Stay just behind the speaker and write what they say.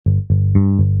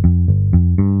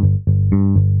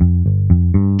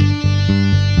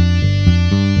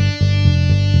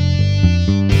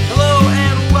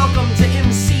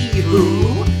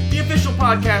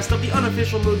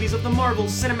unofficial movies of the Marvel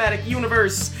Cinematic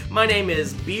Universe. My name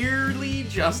is Beerly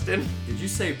Justin. Did you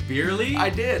say Beerly? I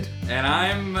did. And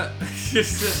I'm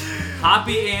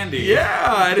Hoppy Andy.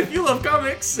 Yeah, and if you love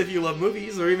comics, if you love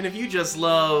movies, or even if you just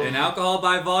love... An alcohol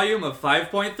by volume of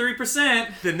 5.3%.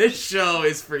 Then this show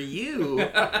is for you.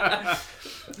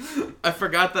 I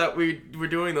forgot that we're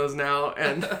doing those now,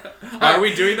 and... Are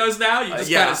we doing those now? You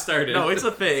just kind of started. No, it's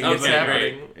a thing. Okay, It's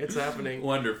happening. great. It's happening.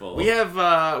 Wonderful. We have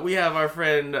our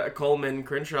friend Coleman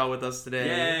Crenshaw with us today.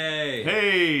 Yay.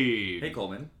 Hey! Hey,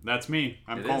 Coleman. That's me.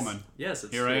 I'm It Coleman. is. Yes,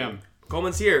 it's Here true. I am.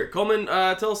 Coleman's here. Coleman,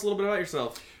 tell us a little bit about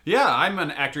yourself. Yeah, I'm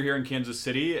an actor here in Kansas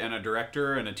City, and a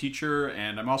director and a teacher,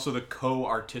 and I'm also the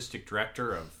co-artistic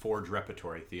director of Forge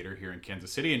Repertory Theater here in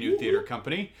Kansas City, a new theater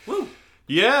company. Woo!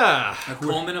 Yeah! A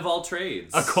Coleman of all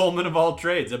trades. A Coleman of all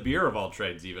trades. A beer of all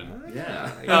trades, even.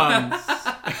 Yeah.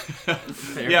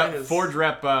 There it Yeah, is. Forge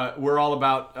Rep, we're all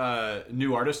about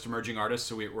new artists, emerging artists,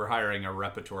 so we're hiring a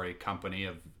repertory company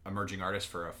of emerging artists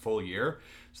for a full year.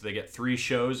 So they get 3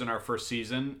 shows in our first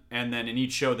season, and then in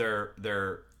each show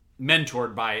they're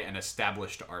mentored by an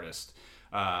established artist,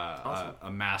 Awesome. a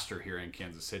master here in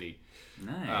Kansas City.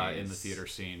 Nice. In the theater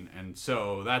scene, and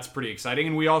so that's pretty exciting.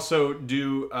 And we also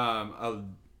do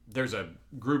there's a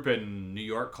group in New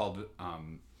York called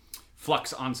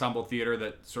Flux Ensemble Theater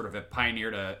that sort of have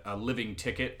pioneered a living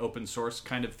ticket open source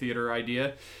kind of theater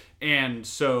idea, and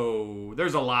so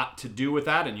there's a lot to do with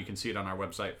that, and you can see it on our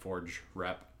website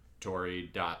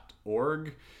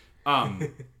forgerepertory.org.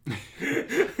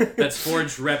 That's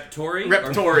Forge Reptory?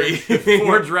 Reptory.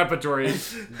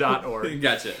 forgerepertory.org.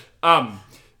 Gotcha.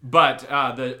 But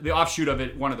the offshoot of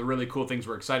it, one of the really cool things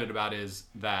we're excited about is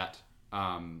that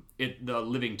the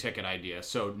living ticket idea.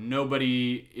 So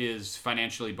nobody is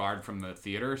financially barred from the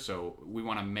theater. So we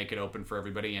want to make it open for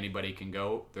everybody. Anybody can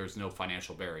go. There's no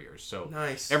financial barriers. So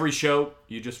Nice. every show,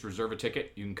 you just reserve a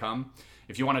ticket. You can come.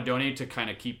 If you want to donate to kind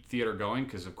of keep theater going,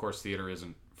 because of course theater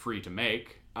isn't free to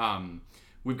make,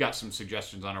 we've got some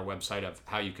suggestions on our website of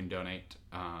how you can donate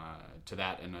to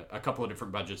that, and a couple of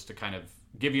different budgets to kind of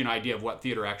give you an idea of what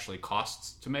theater actually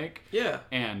costs to make. Yeah.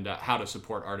 And how to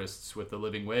support artists with a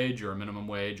living wage or a minimum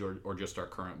wage or just our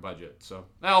current budget. So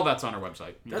all that's on our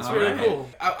website. That's All really right. cool.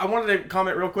 I wanted to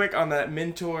comment real quick on that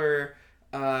mentor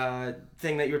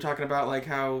thing that you were talking about, like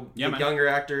how Yeah, the man. younger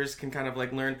actors can kind of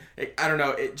like learn. I don't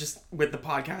know. It just with the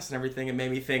podcast and everything, it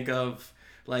made me think of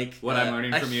like What I'm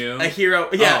learning from you? A hero.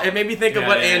 Yeah, Oh. it made me think of Yeah,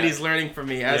 what yeah, Andy's yeah. learning from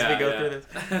me as Yeah, we go yeah. through this.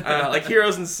 Like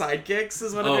heroes and sidekicks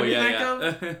is what it Oh, made me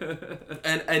yeah, think of.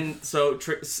 yeah. And so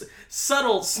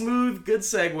subtle, smooth, good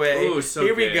segue. Ooh, so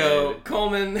Here we go, good.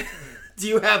 Coleman. Do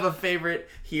you have a favorite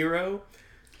hero?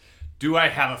 Do I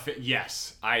have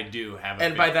yes, I do have a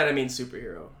And by that I mean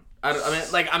superhero.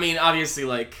 I mean, obviously,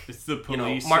 like it's the you know,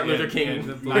 police. Martin Luther and- King. and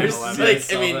There's, 9/11.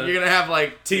 like, I all mean, that. you're gonna have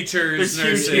like Teachers, there's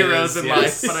nurses, huge heroes in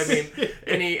yes. life, but I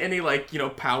mean, any like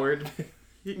powered.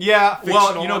 Yeah, well,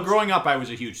 Fictional ones. growing up, I was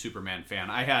a huge Superman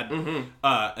fan. I had Mm-hmm.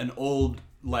 an old,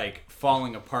 like,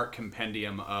 falling apart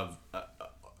compendium of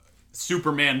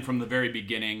Superman from the very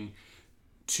beginning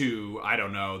to, I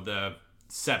don't know, the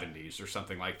 70s or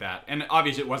something like that. And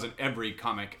obviously it wasn't every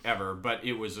comic ever, but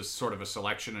it was a sort of a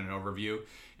selection and an overview.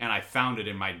 And I found it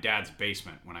in my dad's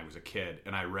basement when I was a kid,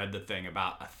 and I read the thing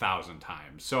about 1,000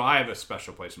 times. So I have a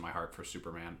special place in my heart for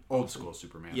Superman, old school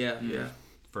Superman. Yeah, yeah.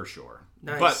 For sure.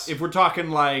 Nice. But if we're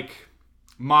talking like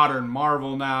modern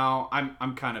Marvel now,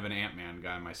 I'm kind of an Ant-Man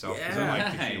guy myself because I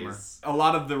like the Nice. humor. A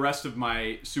lot of the rest of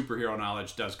my superhero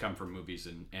knowledge does come from movies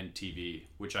and TV,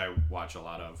 which I watch a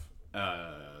lot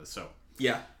of. So,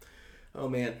 Yeah. Oh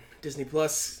man, Disney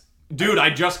Plus. dude, I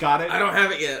just got it. I don't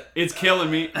have it yet. It's killing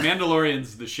me.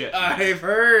 Mandalorian's the shit. man. I've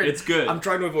heard It's good. I'm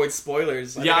trying to avoid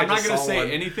spoilers. Yeah, I'm not going gonna to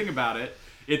say anything about it.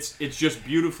 It's just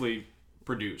beautifully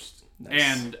produced, Nice.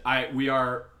 and we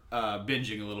are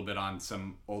binging a little bit on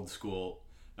some old school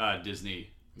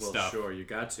Disney Well, stuff. sure, you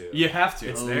got to. You have to.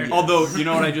 It's there. Although, you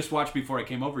know what I just watched before I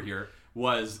came over here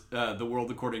was The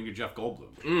World According to Jeff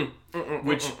Goldblum,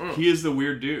 which he is the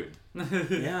weird dude,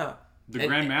 Yeah. the And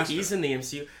Grandmaster. He's in the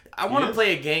MCU. I want to is?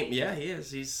 play a game. Yeah, he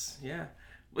is. He's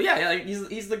Well, yeah,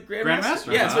 he's the Grandmaster.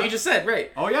 Grandmaster, Yeah, that's huh? what you just said,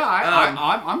 right? Oh yeah,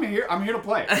 I'm here. I'm here to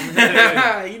play.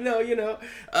 you know.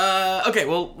 Okay,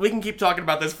 well, we can keep talking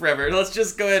about this forever. Let's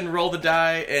just go ahead and roll the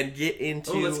die and get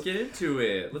into Oh, let's get into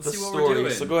it. Let's the see what story. we're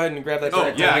doing. So go ahead and grab that. Oh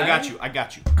track. yeah, Coleman. I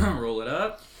got you. Roll it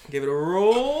up. Give it a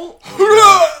roll.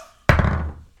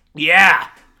 Yeah.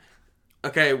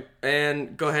 Okay,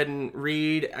 and go ahead and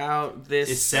read out this.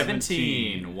 It's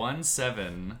 17.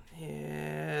 1-7.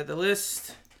 Yeah, the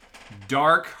list.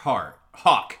 Dark Hawk.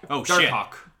 Oh Dark shit.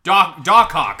 Hawk. Doc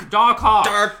Hawk.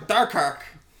 Darkhawk.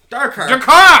 Dark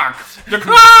Hawk.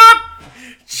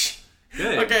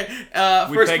 Good. Okay,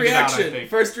 We first pegged it out, I reaction. think.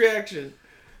 First reaction.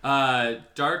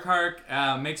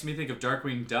 Darkhawk makes me think of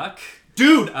Darkwing Duck.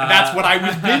 Dude, that's what I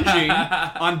was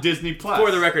binging on Disney Plus.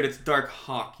 For the record, it's Dark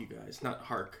Hawk, you guys, not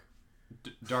Hark.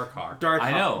 Darkhawk. Dark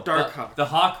I Hawk. know. Dark but Hawk. The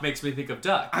hawk makes me think of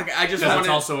duck. I just Because wanted. it's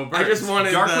also a bird. I just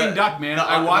wanted Darkwing the- Duck, man. the-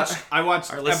 I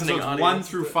watched our listening episodes 1 audience.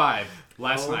 through 5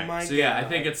 last Oh night. my So yeah, I God.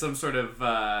 think it's some sort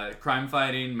of crime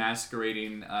fighting,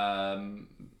 masquerading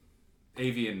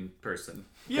avian person.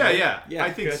 Yeah, Yeah,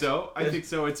 I think good. so. I Good. think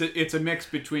so. It's a mix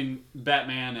between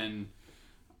Batman and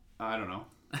I don't know,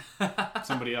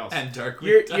 somebody else. And Darkwing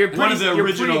You're Duck. pretty, one of the you're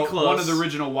original pretty close. one of the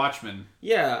original Watchmen,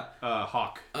 Yeah.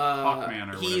 Hawkman or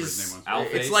whatever He's his name was. Al-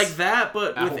 it's Face. like that,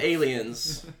 but Owl. with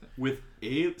aliens. With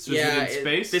so Yeah, is it in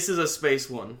space? this is a space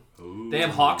one. They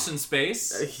have hawks in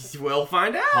space. We'll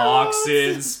find out. Hawks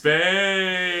in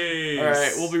space. All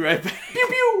right, we'll be right back. Pew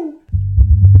pew.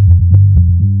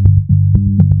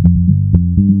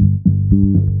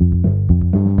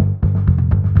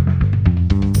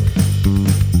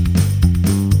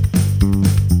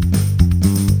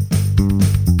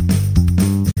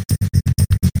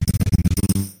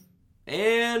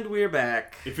 And we're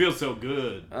back. It feels so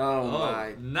good. Oh, Oh,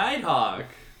 my. Nighthawk.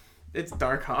 It's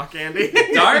Dark Hawk, Andy.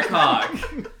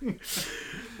 Darkhawk.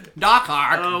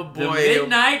 Darkhawk, Oh, The boy.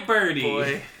 Midnight Birdie.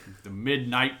 Boy. the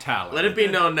Midnight Talon. Let it be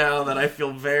known now that I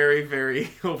feel very, very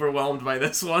overwhelmed by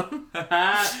this one.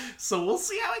 So we'll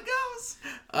see how it goes.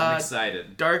 I'm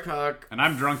excited. Dark Hawk, And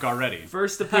I'm drunk already.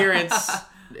 first appearance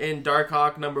in Dark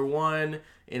Hawk #1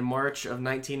 in March of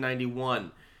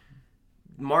 1991.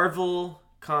 Marvel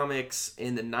Comics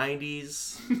in the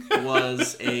 90s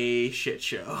was a shit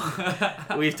show.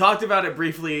 We've talked about it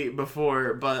briefly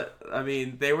before, but I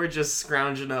mean, they were just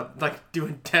scrounging up, like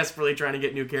desperately trying to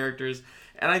get new characters.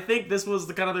 And I think this was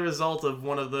the kind of the result of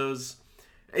one of those.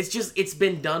 It's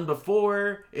been done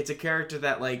before. It's a character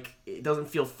that like it doesn't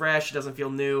feel fresh, it doesn't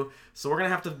feel new. So we're gonna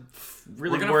have to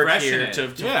really We're gonna work freshen here it. to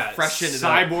freshen it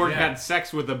up. Cyborg Yeah. had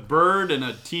sex with a bird and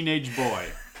a teenage boy.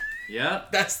 Yeah.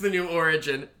 That's the new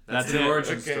origin. That's That's the it.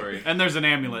 origin Okay. story. And there's an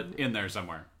amulet in there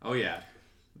somewhere. Oh yeah.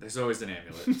 There's always an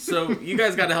amulet. So you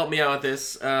guys got to help me out with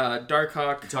this. Dark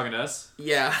Hawk. You talking to us?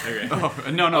 Yeah. Okay. Oh,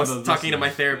 no, I was the talking to my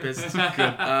listeners.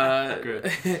 therapist.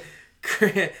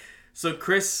 Good. So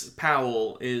Chris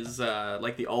Powell is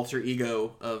like the alter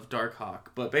ego of Dark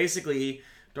Hawk, but basically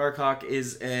Dark Hawk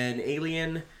is an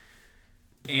alien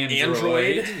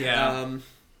android Yeah.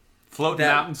 Floating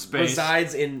out in that space.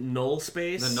 resides in null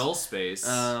space. the null space.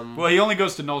 Well, he only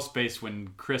goes to null space when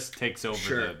Chris takes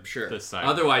over Sure. the side.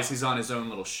 Otherwise, he's on his own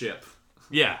little ship.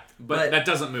 Yeah. But that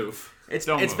doesn't move. It's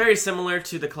Don't move. very similar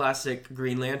to the classic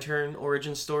Green Lantern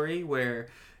origin story, where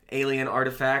alien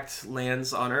artifact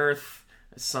lands on Earth,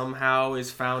 somehow is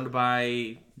found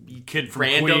by Kid from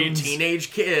random Queens.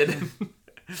 teenage kid,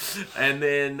 and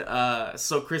then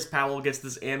so Chris Powell gets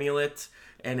this amulet,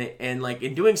 and like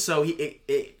in doing so,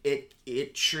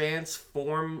 it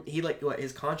transform. He like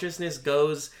his consciousness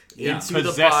goes into the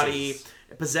Possesses. body.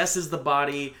 Possesses the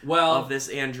body Well, of this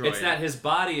android. It's that his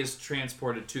body is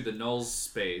transported to the null's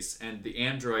space, and the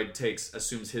android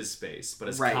assumes his space, but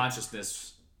his Right.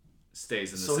 consciousness stays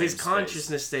in the So same his space.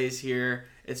 consciousness stays here.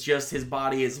 It's just his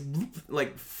body is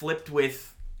like flipped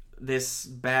with this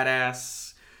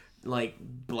badass, like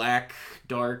black,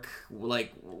 dark,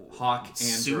 like Hawk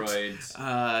suit. android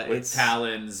with It's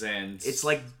talons and it's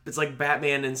like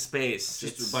Batman in space.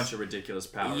 just It's a bunch of ridiculous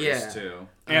powers Yeah. too.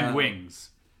 And wings.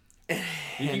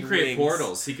 He can and create wings.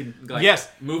 portals. He can like Yes.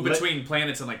 move Let- between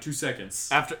planets in like 2 seconds.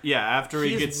 After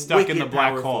he He's gets stuck in the wicked black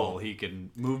powerful. hole, he can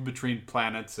move between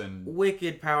planets, and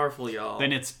wicked powerful, y'all.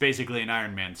 then it's basically an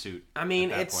Iron Man suit. I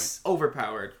mean, at that it's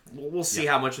overpowered. We'll see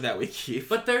how much of that we keep.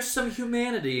 But there's some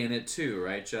humanity in it too,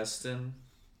 right, Justin?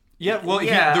 Yeah, well,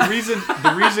 Yeah. the reason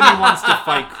he wants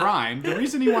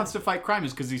to fight crime,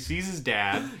 is because he sees his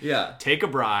dad Yeah. take a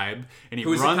bribe, and he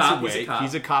Who's a runs cop? He's away. a cop.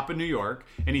 He's a cop in New York,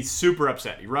 and he's super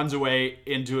upset. He runs away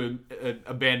into an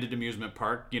abandoned amusement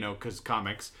park, because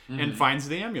comics, Mm-hmm. and finds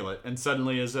the amulet, and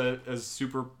suddenly is a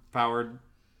super powered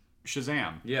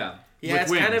Shazam. Yeah. yeah, with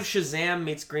it's kind of wings. Shazam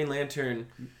meets Green Lantern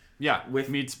Yeah, with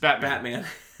meets Batman. Batman.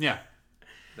 Yeah,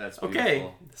 That's beautiful.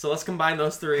 Okay, so let's combine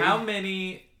those three. How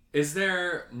many are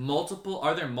there multiple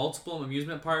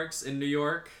amusement parks in New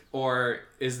York, or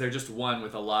is there just one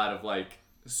with a lot of like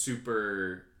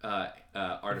super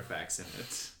artifacts in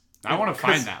it? I want to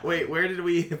find that. Wait, where did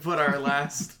we put our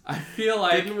last? I feel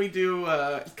like Didn't we do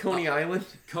Coney Island?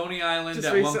 Coney Island Just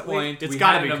at recently? one point. It's we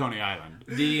got to had be them- Coney Island.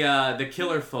 The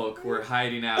killer folk were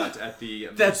hiding out at the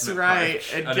amusement That's right,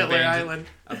 park, at an Killer abandoned- Island.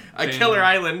 A abandoned- Killer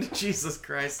Island. Jesus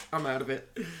Christ, I'm out of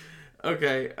it.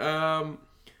 Okay,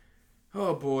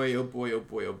 Oh boy, oh boy, oh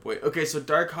boy, oh boy. Okay, so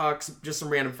Darkhawk's, just some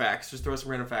random facts. Just throw some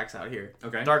random facts out here.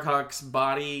 Okay. Darkhawk's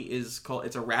body is called,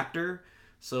 it's a raptor.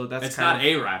 So that's It's kind not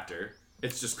a raptor.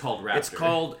 It's just called raptor. It's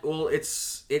called, well, it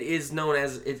is known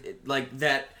as, it like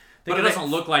that. But it doesn't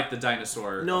look like the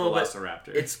dinosaur Velociraptor.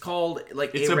 It's called,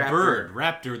 like, It's a raptor. bird.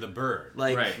 Raptor the bird.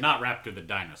 Like, Right. Not Raptor the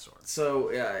dinosaur.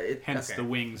 So, Hence okay. the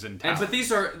wings and And talons.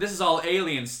 but this is all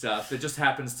alien stuff that just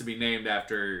happens to be named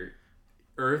after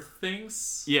Earth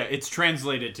things. Yeah, it's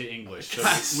translated to English, so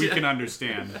Gotcha. we can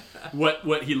understand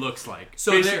what he looks like.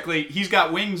 So basically, he's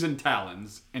got wings and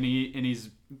talons, and he's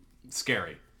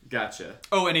scary. Gotcha.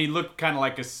 Oh, and he looked kind of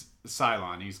like a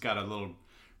Cylon. He's got a little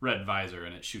red visor,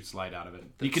 and it shoots light out of it.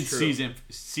 You can true.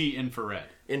 see infrared.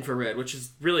 Infrared, which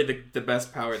is really the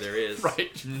best power there is.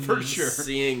 Right, for sure.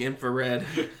 Seeing infrared.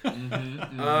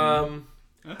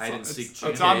 Hide and seek. It's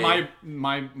Okay. on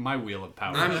my wheel of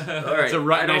power. All right. It's a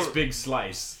I nice don't- big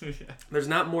slice. There's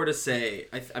not more to say.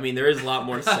 I mean, there is a lot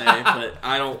more to say, but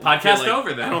I don't. Podcast feel like,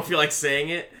 over then. I don't feel like saying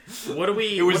it. What do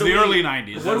we? It was what do the we- early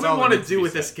 90s. What That's do we all that want to needs do be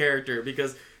with said. this character?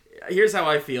 Because here's how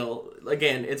I feel.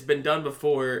 Again, it's been done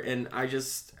before, and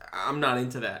I'm not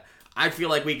into that. I feel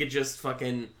like we could just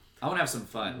fucking I want to have some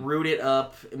fun. root it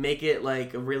up, make it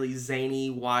like a really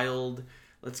zany, wild.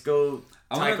 Let's go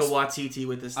I Taika wanna Waititi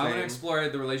with this I want to thing. explore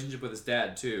the relationship with his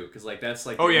dad too, because like that's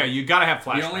like Oh yeah, you gotta have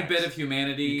flashbacks. the only bit of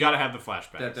humanity you gotta have the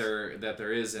flashbacks. that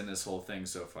there is in this whole thing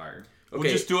so far. We'll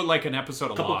Okay. just do it like an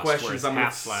episode of Couple Lost, where questions. it's I'm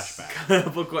half gonna flashback.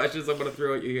 Couple questions I'm gonna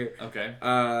throw at you here.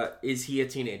 Okay. Is he a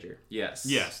teenager? Yes.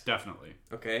 Yes, definitely.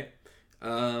 Okay.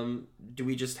 Do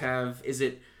we just have? Is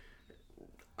it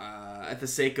at the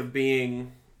sake of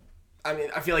being? I mean,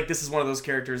 I feel like this is one of those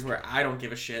characters where I don't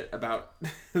give a shit about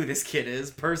who this kid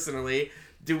is personally.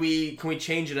 Can we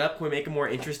change it up? Can we make him more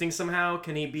interesting somehow?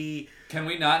 Can he be? Can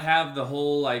we not have the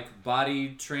whole like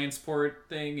body transport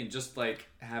thing and just like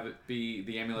have it be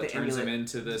the amulet turns him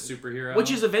into the superhero?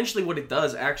 Which is eventually what it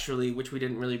does, actually, which we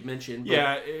didn't really mention. But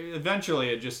Yeah, eventually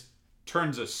it just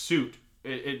turns a suit.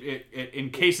 It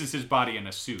encases his body in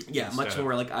a suit. Yeah, instead much of-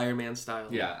 more like Iron Man style.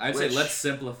 Yeah, I'd say Which- let's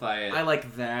simplify it. I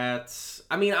like that.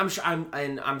 I mean,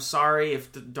 I'm sorry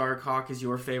if the Darkhawk is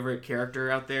your favorite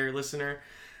character out there, listener,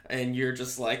 and you're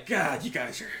just like, God, you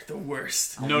guys are the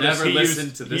worst. Notice never he listen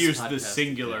used, to he this used the podcast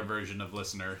singular again. version of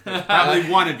listener. There's probably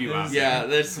one of you out Yeah, there.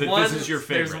 there's that one. This is your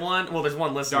favorite. There's one. Well, there's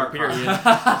one listener. Darkhawk.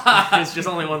 Period. There's just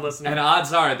only one listener. and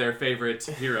odds are their favorite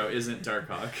hero isn't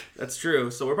Darkhawk. That's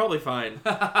true. So we're probably fine.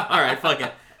 All right, fuck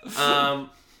it.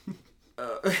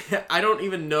 I don't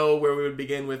even know where we would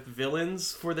begin with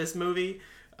villains for this movie.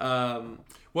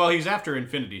 Well, he's after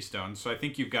Infinity Stones, so I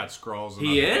think you've got Skrulls. And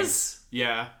He other is? things.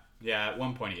 Yeah. At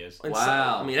one point he is. and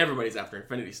Wow. I mean, everybody's after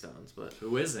Infinity Stones, but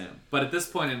Who is him? But at this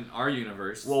point in our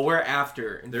universe, well, we're after.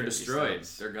 they're Infinity destroyed.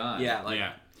 Stones. They're gone. Yeah, like.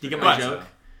 Yeah. Do you get my But- joke?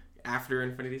 After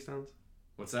Infinity Stones?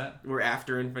 What's that? We're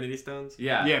after Infinity Stones?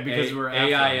 Yeah. Yeah, because we're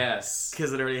after AIS.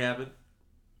 Because it already happened.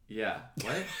 Yeah.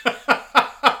 What?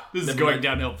 This is Never going mind.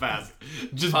 downhill fast.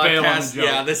 Just bail on the Podcast. joke.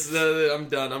 Yeah, this is. I'm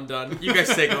done. You guys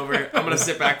take over. I'm gonna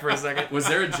sit back for a second. Was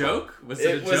there a joke? Was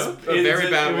It it a was- joke? a very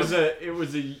bad it was one. it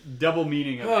was a double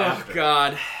meaning of Oh after.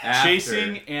 God. After.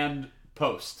 Chasing and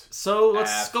post. So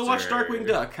let's go watch After. Darkwing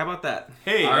Duck. How about that?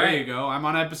 Hey, All there right. you go. I'm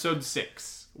on episode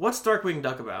 6. What's Darkwing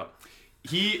Duck about?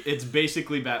 It's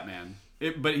basically Batman.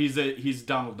 But he's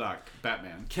Donald Duck,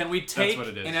 Batman. Can we take what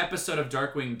it is. an episode of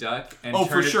Darkwing Duck and Oh,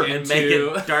 turn for sure. it And into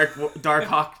And make it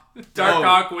Darkhawk.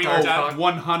 Darkhawk Wing Darkhawk. Duck?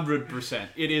 100%.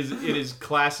 It is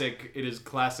classic. It is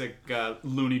classic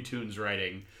Looney Tunes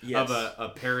writing Yes. of a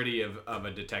parody of a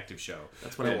detective show.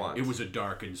 That's what I want. It was a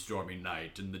dark and stormy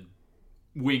night, and the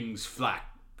wings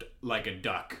flapped like a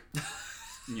duck.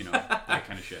 You know, that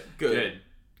kind of shit. Good.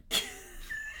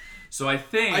 So I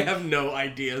think. I have no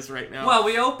ideas right now. Well,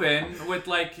 we open with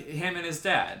like him and his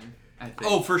dad. I think.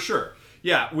 Oh, for sure.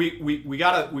 Yeah, we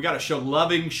gotta show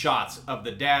loving shots of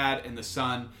the dad and the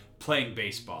son playing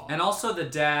baseball. And also the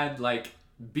dad like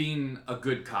being a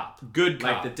good cop. Good cop.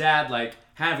 Like the dad like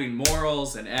having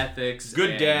morals and ethics.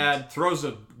 Good and- dad throws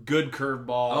a good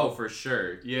curveball. Oh, for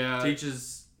sure. Yeah.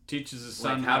 Teaches Teaches his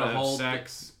son like how how to to have hold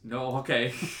sex. No,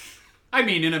 okay. I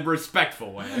mean, in a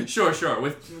respectful way. Sure,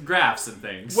 with graphs and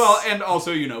things. Well, and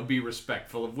also, be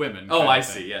respectful of women. oh, kind I of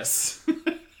see. thing. Yes.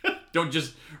 Don't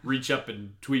just reach up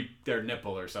and tweak their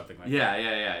nipple or something like that.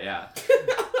 Yeah.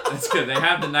 That's good. They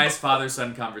have the nice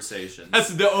father-son conversations. That's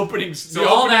the opening. So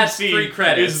all that's scene free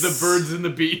credits. is the birds and the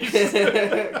bees.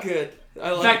 Good.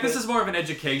 I like In fact, this it. is more of an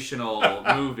educational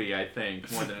movie, I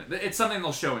think, more than it's something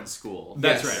they'll show in school.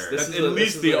 That's Yes, right. this That's is at a-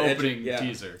 least this the is an opening yeah.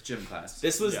 teaser. Gym class.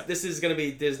 This Yeah. is going to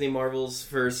be Disney Marvel's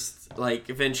first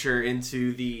venture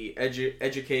into the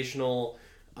educational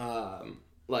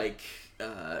like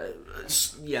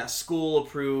school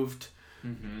approved.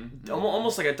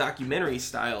 Almost like a documentary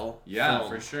style. Yeah,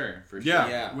 film. for sure.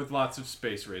 Yeah. with lots of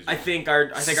space razors. I think our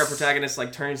protagonist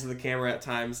like turns to the camera at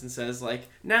times and says like,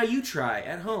 "Now you try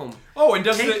at home." Oh, and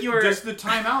does Take the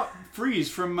timeout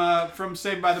freeze from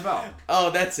Saved by the Bell?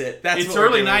 Oh, that's it. That's It's what we're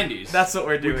early doing. 90s. That's what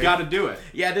we're doing. We've got to do it.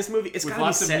 Yeah, this movie it's With got to be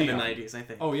lots of set in the neon. 90s. I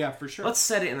think. Oh yeah, for sure. Let's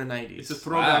set it in the 90s. It's a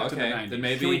throwback Wow, to the okay. 90s. Then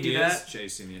maybe Can we he do is that?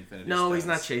 chasing the Infinity No, he's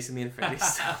Stones. not chasing the Infinity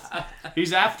Stones.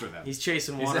 He's after them. He's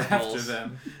chasing He's waterfalls. after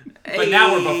them. But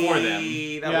now we're before them.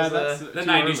 That Yeah, was that's The too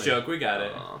 90s early. joke, we got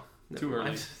it. Oh, Too never early.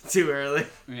 mind. Too early.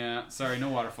 Yeah, sorry, no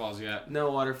waterfalls yet.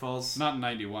 No waterfalls. Not in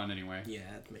 91 anyway. Yeah,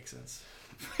 it makes sense.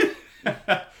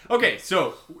 Okay,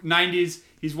 so 90s,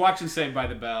 he's watching Saved by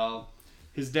the Bell.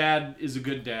 His dad is a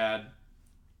good dad.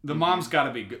 The mom's got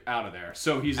to be out of there.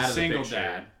 So he's Out a of the single picture.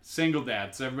 dad. Single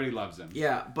dad, so everybody loves him.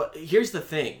 Yeah, but here's the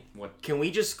thing. What? Can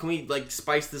we like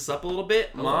spice this up a little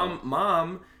bit?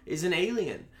 Mom is an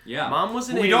alien. Yeah. Mom was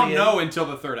an We alien. don't know until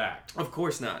the third act. Of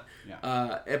course not.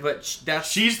 Yeah. But that's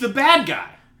She's the bad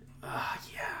guy.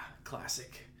 yeah,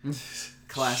 classic.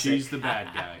 Classic. She's the bad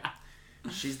guy.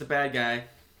 She's the bad guy.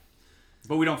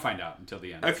 But we don't find out until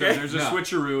the end. Okay. So there's a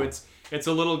switcheroo. It's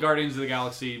a little Guardians of the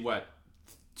Galaxy,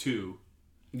 2?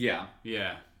 Yeah.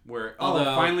 Yeah. Where Although,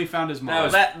 finally found his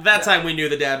mom. That time we knew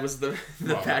the dad was the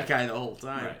bad guy the whole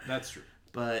time. Right, that's true.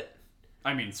 But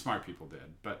I mean, smart people did,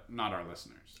 but not our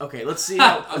listeners. okay, let's see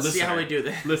how we Listener. do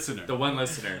this. Listener. The one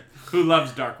listener. Who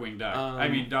loves Darkwing Duck? I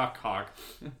mean, Doc Hawk.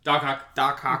 Doc Hawk.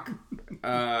 Doc Hawk.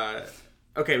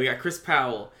 Okay, we got Chris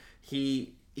Powell.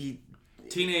 He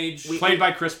Teenage. Played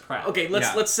by Chris Pratt. Okay,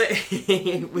 let's say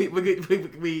we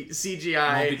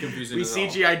CGI Won't be confusing we at all.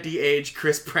 CGI de-age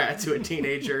Chris Pratt to a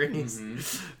teenager. And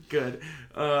he's good.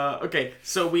 Okay,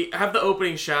 so we have the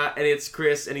opening shot and it's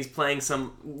Chris and he's playing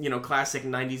some classic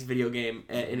 '90s video game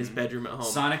in his bedroom at home.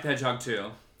 Sonic the Hedgehog 2.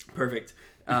 Perfect.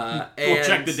 We'll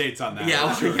check the dates on that.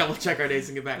 Yeah, we'll check our dates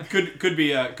and get back. Could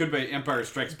be Empire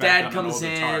Strikes Back. Dad on comes an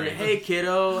old in, Atari. "Hey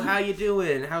kiddo, how you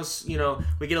doing? How's we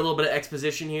get a little bit of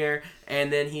exposition here,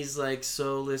 and then he's like,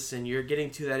 so listen, you're getting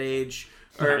to that age,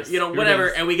 or Nice. whatever,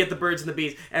 Nice. and we get the birds and the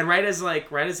bees, and right as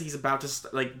he's about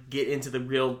to get into the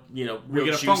real real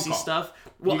get a phone juicy call. stuff.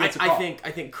 Well, He gets a I call.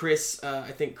 think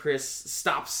Chris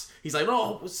stops. He's like,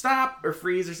 "No, stop or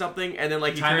freeze or something," and then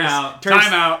he Time out.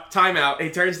 time out. He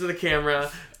turns to the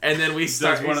camera, and then we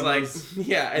start. one He's of like, those-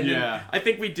 yeah, and Yeah. then I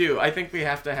think we do. I think we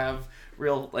have to have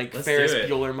real Let's Ferris do it.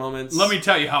 Bueller moments. Let me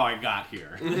tell you how I got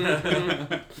here.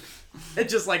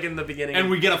 It's just like in the beginning. And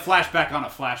we get a flashback on a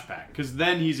flashback because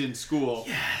then he's in school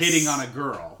hitting on a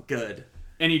girl, good.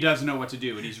 and he doesn't know what to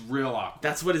do, and he's real awkward.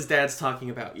 That's what his dad's talking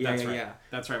about. Yeah, That's yeah, right. yeah.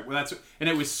 That's right. Well, and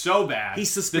it was so bad.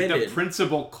 He's that suspended. the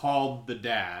principal called the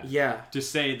dad. Yeah. To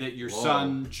say that your Whoa.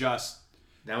 son just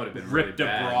That would have been ripped really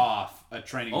a bad. bra off a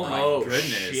training Oh ground. my Oh, goodness.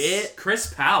 shit.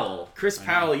 Chris Powell. Chris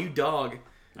Powell, you dog.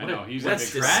 I know he's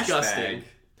That's like a trash disgusting. bag.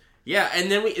 Yeah,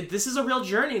 and then this is a real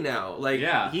journey now.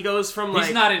 Yeah. he goes from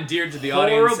He's not endeared to the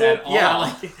audience horrible. at all.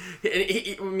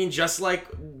 Yeah, I mean, just like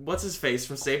what's his face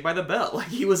from Saved by the Bell. Like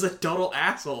he was a total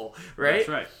asshole, right? That's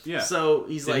right. Yeah. So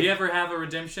he's Did like, he ever have a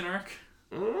redemption arc?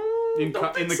 in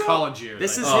don't think the so. college years.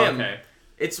 This I is think. Oh, him. okay.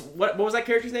 It's what was that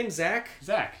character's name? Zach.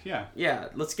 Zach. Yeah. Yeah,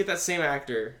 let's get that same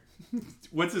actor.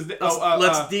 What's his name?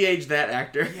 Let's de-age that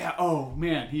actor. Yeah. Oh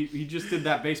man, he just did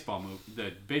that baseball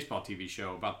the baseball TV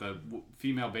show about the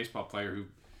female baseball player who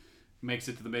makes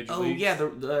it to the major Oh leagues. yeah,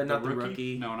 not the rookie?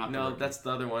 rookie. No, not the rookie. that's the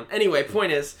other one. Anyway,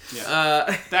 point is,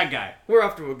 That guy, we're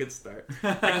off to a good start.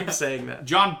 I keep saying that,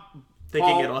 John. thinking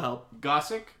Paul it'll help.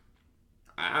 Gossick.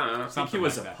 I don't know. I think he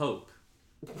was like a that. pope.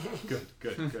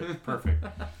 Good, perfect.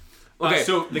 Okay,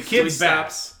 so the so kid's he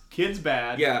bad. stops. Kid's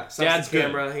bad. Yeah, stops Dad's the good.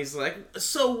 camera. He's like,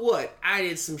 "So what? I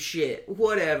did some shit.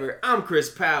 Whatever. I'm Chris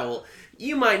Powell.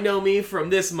 You might know me from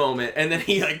this moment." And then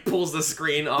he pulls the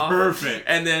screen off. Perfect.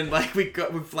 And then we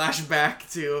flash back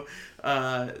to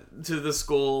the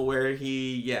school where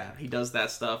he does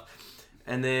that stuff.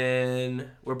 And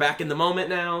then we're back in the moment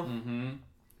now. Mm-hmm.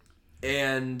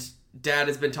 And Dad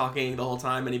has been talking the whole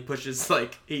time, and he pushes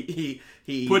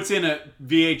he Puts in a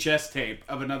VHS tape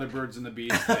of another Birds and the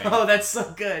Bees thing. Oh, that's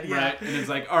so good. Yeah. Right, and it's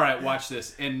like, all right, watch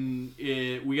this, and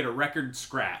we get a record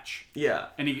scratch, Yeah.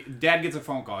 and Dad gets a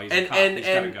phone call. He's And a cop. and He's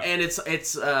gotta and, go. and it's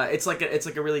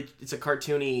a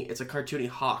cartoony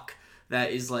hawk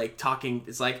that is talking.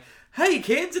 It's like, "Hey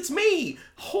kids, it's me,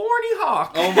 Horny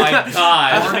Hawk." Oh my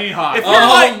god. Horny Hawk. If you're Oh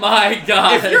like- my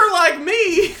god. If you're like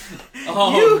me,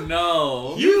 oh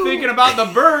no. You thinking about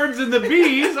the birds and the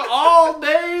bees all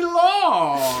day long.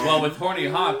 along. Well, with Horny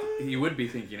Hawk, he would be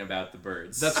thinking about the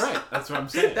birds. That's right. That's what I'm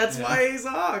saying. That's why he's a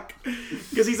hawk.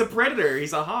 Because he's a predator.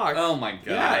 He's a hawk. Oh my god.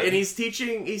 Yeah, and he's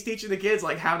teaching the kids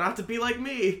like how not to be like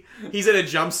me. He's in a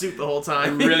jumpsuit the whole I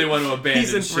time. really want to abandon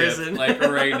He's in ship, prison. like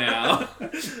right now.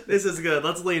 This is good.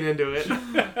 Let's lean into it.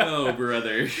 Oh,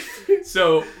 brother.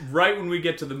 So, right when we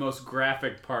get to the most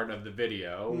graphic part of the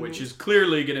video, which is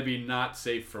clearly going to be not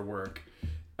safe for work,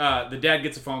 the dad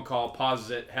gets a phone call, pauses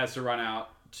it, has to run out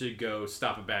to go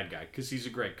stop a bad guy because he's a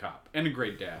great cop and a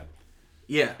great dad.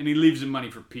 Yeah. And he leaves him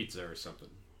money for pizza or something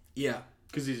Yeah.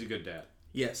 because he's a good dad.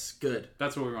 Yes. Good.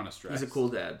 That's what we want to stress. He's a cool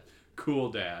dad.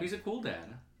 Cool dad. He's a cool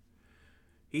dad.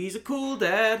 He's a cool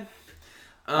dad.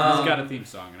 He's got a theme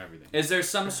song and everything. Is there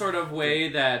some sort of way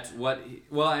that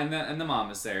and the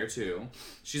mom is there too.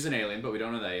 She's an alien, but we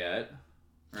don't know that yet,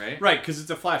 right? Right, because it's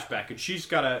a flashback and she's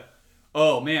got a...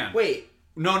 Oh, man. Wait.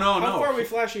 No. How far are we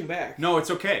flashing back? No,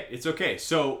 it's okay. It's okay.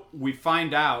 So we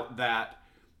find out that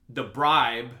the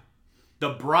bribe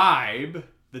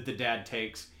that the dad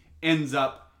takes ends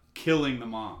up killing the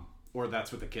mom. Or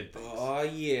that's what the kid thinks. Oh,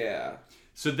 yeah.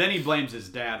 So then he blames his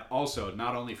dad also,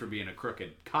 not only for being a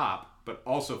crooked cop, but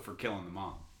also for killing the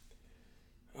mom.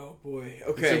 Oh, boy. It's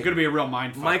Okay. going to be a real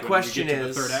mindfuck My when question we get to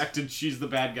is- the third act and she's the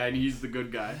bad guy and he's the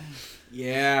good guy.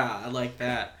 Yeah, I like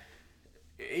that.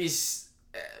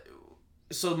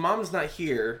 So mom's not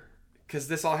here because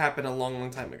this all happened a long,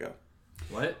 long time ago.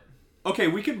 What? Okay,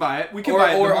 we could buy it. We could Or-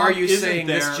 buy it. The or mom are you isn't saying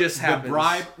this there. just happens? The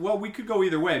bribe. Well, we could go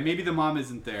either way. Maybe the mom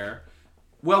isn't there.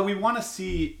 Well, we want to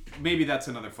see. Maybe that's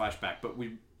another flashback, but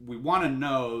we want to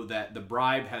know that the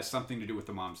bribe has something to do with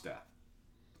the mom's death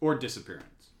or disappearance.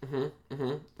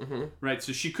 Right.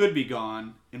 So she could be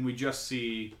gone, and we just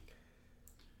see.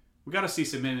 We got to see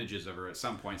some images of her at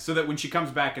some point, so that when she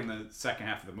comes back in the second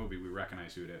half of the movie, we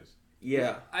recognize who it is.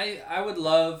 Yeah. I would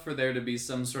love for there to be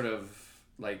some sort of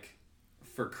like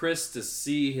for Chris to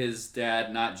see his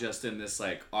dad not just in this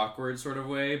like awkward sort of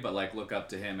way, but like look up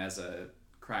to him as a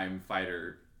crime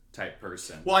fighter type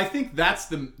person. Well, I think that's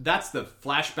the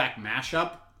flashback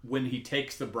mashup when he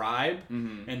takes the bribe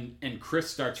and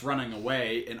Chris starts running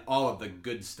away and all of the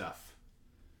good stuff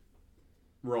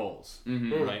rolls,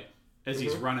 right? As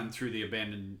he's running through the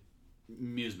abandoned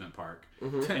amusement park.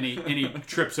 And he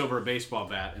trips over a baseball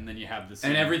bat and then you have this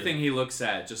And everything he looks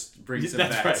at just brings him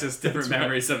That's back right. to different That's right.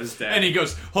 memories of his dad. and he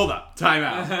goes, "Hold up, time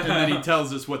out." And then he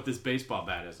tells us what this baseball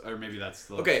bat is. Or maybe that's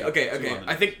the Okay.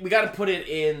 I think we got to put it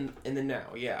in the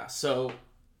now. Yeah. So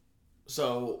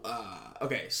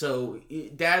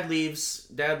dad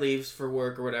leaves for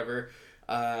work or whatever.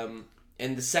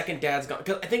 And the second dad's gone.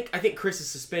 'Cause I think Chris is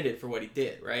suspended for what he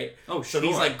did, right? Oh, So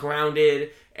he's sure. like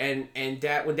grounded, and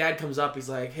when dad comes up, he's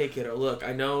like, "Hey kiddo, look,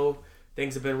 I know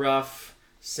things have been rough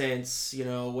since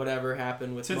whatever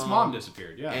happened with Since mom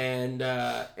disappeared, yeah. and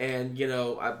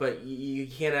but you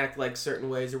can't act like certain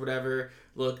ways or whatever.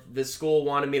 Look, the school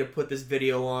wanted me to put this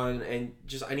video on, and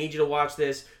I need you to watch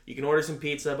this. You can order some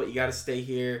pizza, but you got to stay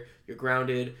here. You're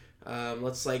grounded.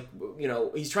 Let's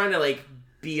he's trying to like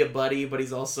be a buddy, but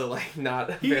he's also like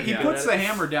not. He very good puts at the it.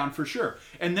 hammer down for sure.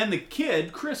 And then the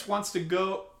kid, Chris,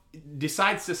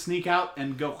 decides to sneak out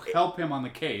and go help him on the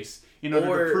case in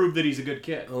order to prove that he's a good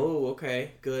kid. Oh,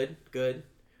 okay, good.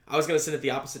 I was gonna send it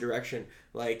the opposite direction.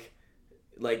 Like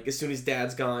as soon as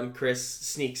dad's gone, Chris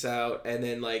sneaks out and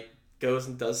then like goes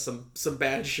and does some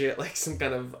bad shit, like some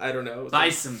kind of I don't know. buy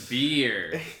some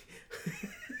beer.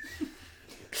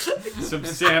 Some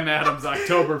Sam Adams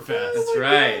Oktoberfest. That's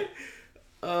right.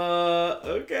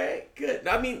 Okay, good.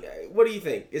 I mean, what do you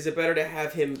think? Is it better to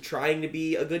have him trying to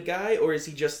be a good guy, or is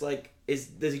he just like is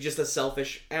he just a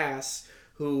selfish ass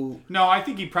who? No, I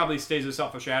think he probably stays a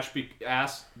selfish ass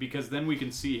because then we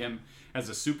can see him as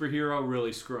a superhero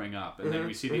really screwing up, and then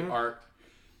we see the arc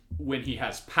when he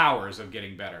has powers of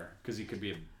getting better because he could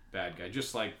be a bad guy,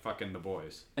 just like fucking The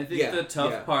Boys. I think the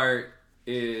tough yeah. part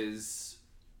is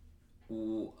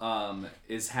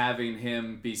having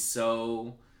him be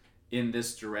so in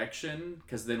this direction,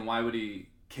 because then why would he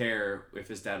care if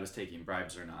his dad was taking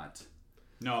bribes or not?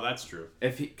 No, that's true.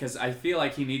 Because I feel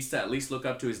like he needs to at least look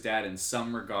up to his dad in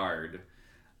some regard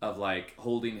of like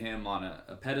holding him on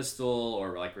a pedestal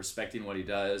or like respecting what he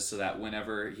does, so that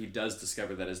whenever he does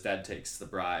discover that his dad takes the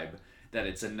bribe, that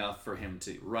it's enough for him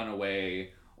to run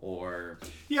away or...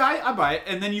 Yeah, I buy it.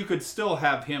 And then you could still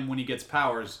have him, when he gets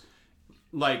powers,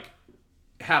 like,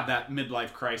 have that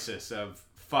midlife crisis of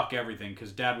fuck everything,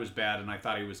 because dad was bad and I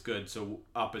thought he was good, so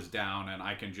up is down and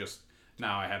I can just...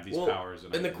 Now I have these powers.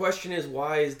 And the question is,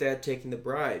 why is dad taking the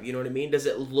bribe? You know what I mean? Does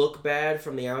it look bad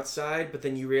from the outside, but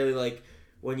then you really, like,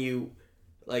 when you,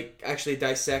 like, actually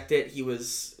dissect it, he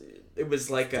was it was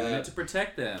like Doing it to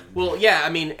protect them. well, yeah, I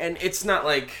mean, and it's not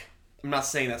like I'm not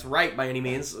saying that's right by any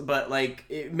means, but like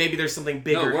maybe there's something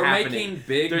bigger No, we're happening. making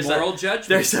big There's moral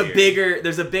judgments here.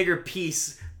 There's a bigger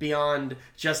piece beyond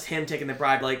just him taking the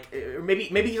bribe. Like maybe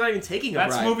he's not even taking a bribe.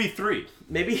 That's movie 3.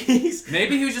 Maybe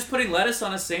Maybe he was just putting lettuce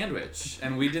on a sandwich,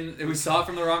 and we saw it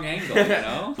from the wrong angle, you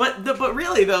know? But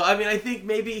really though, I mean, I think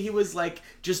maybe he was like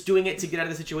just doing it to get out of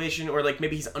the situation, or like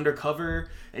maybe he's undercover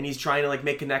and he's trying to like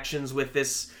make connections with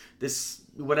this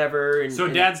whatever. And, So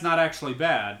Dad's not actually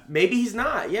bad. maybe he's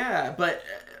not, yeah, but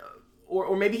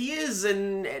or maybe he is,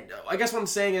 and I guess what I'm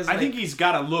saying is I like, think he's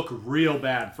got to look real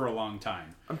bad for a long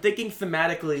time. I'm thinking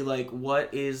thematically, like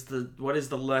what is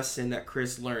the lesson that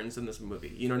Chris learns in this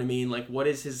movie? You know what I mean? Like what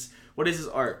is his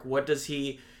arc? What does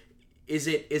he? Is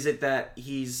it that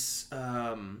he's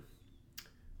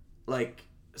like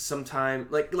sometime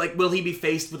like will he be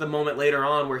faced with a moment later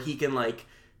on where he can like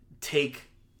take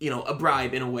a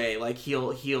bribe in a way, like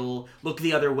he'll look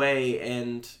the other way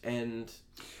and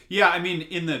Yeah, I mean,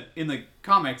 in the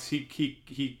comics,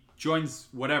 he joins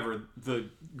whatever the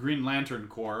Green Lantern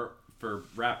Corps for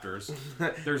Raptors.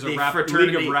 There's a League of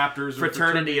Raptors, or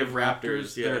Fraternity of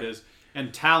Raptors. Yeah. There it is.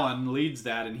 And Talon leads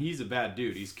that, and he's a bad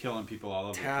dude. He's killing people all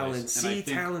over the place. See,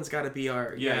 Talon's got to be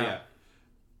our yeah.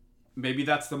 Maybe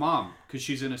that's the mom because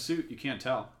she's in a suit. You can't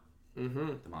tell. Mm-hmm.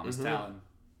 The mom is Talon.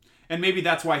 And maybe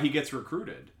that's why he gets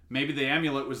recruited. Maybe the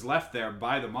amulet was left there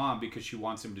by the mom because she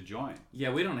wants him to join.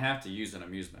 Yeah, we don't have to use an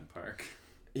amusement park.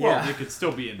 Well, it could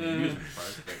still be in the amusement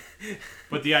park.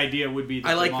 But the idea would be that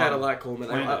I like the that a mom lot,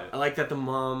 Coleman. I like that the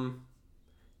mom,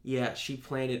 she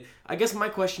planned it. I guess my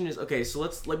question is, okay, so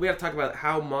we got to talk about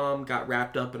how mom got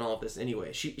wrapped up in all of this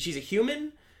anyway. She's a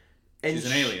human. And she's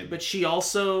an alien. But she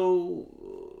also,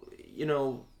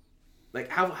 like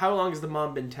how long has the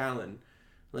mom been Talon?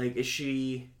 Like, is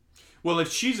she... Well,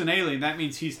 if she's an alien, that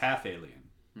means he's half alien.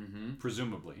 Mm-hmm.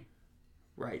 Presumably.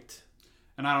 Right.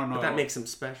 And I don't know. But that makes him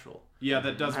special. Yeah,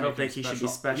 that does. I don't think he should be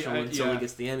special until he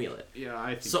gets the amulet. Yeah, I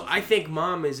think. So I think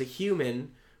Mom is a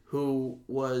human who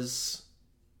was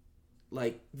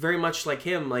like very much like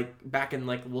him, like back in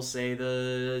like we'll say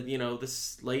the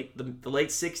late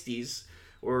 60s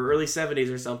or early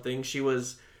 70s or something. She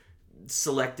was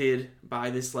selected by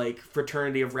this like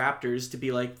fraternity of raptors to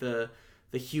be like the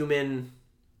human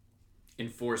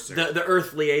enforcer, the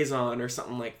Earth liaison or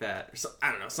something like that.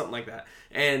 I don't know, something like that.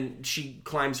 And she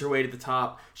climbs her way to the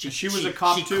top. She was a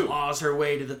cop too. She claws her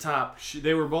way to the top.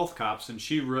 They were both cops, and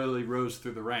she really rose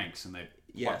through the ranks, and they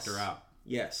plucked her out.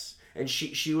 Yes, and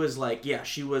she was like,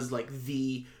 she was like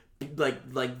the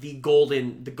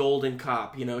golden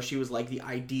cop. She was like the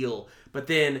ideal. But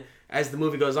then as the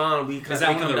movie goes on, is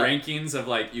that one of the rankings of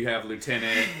like you have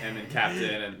lieutenant and then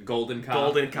captain and golden cop?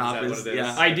 Golden cop is what it is?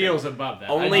 yeah. Ideal's above that.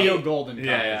 Ideal golden cop.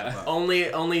 Yeah. Only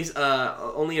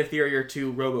inferior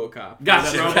to RoboCop.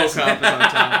 Gotcha. RoboCop is on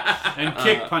top. And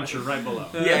Kick Puncher right below.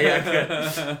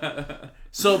 Yeah.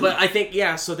 So, but I think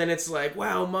so then it's like,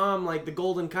 wow, Mom, like the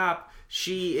golden cop.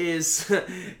 She's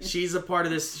a part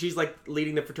of this. She's like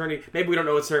leading the fraternity. Maybe we don't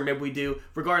know it's her. Maybe we do.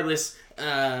 Regardless,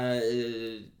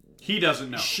 he doesn't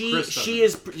know. She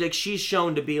is like she's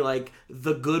shown to be like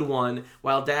the good one,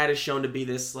 while Dad is shown to be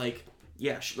this like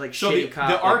shady cop.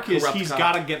 The arc is corrupt he's cop.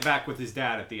 got to get back with his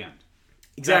dad at the end.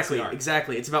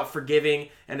 Exactly. It's about forgiving,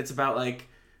 and it's about like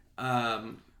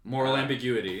moral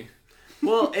ambiguity.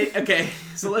 Well, okay,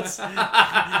 so let's.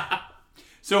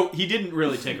 So he didn't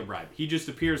really take a bribe. He just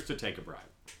appears to take a bribe,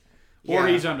 or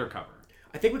he's undercover.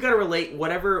 I think we got to relate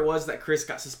whatever it was that Chris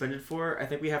got suspended for. I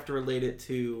think we have to relate it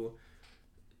to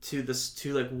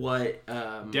like what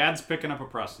Dad's picking up a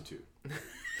prostitute.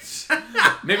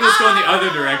 Maybe let's go in the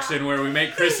other direction where we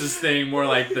make Chris's thing more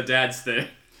like the dad's thing.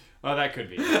 Well, that could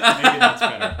be. Maybe that's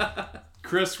better.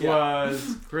 Chris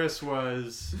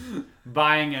was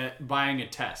buying a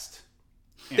test.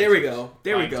 There we go.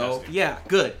 Testing. Yeah,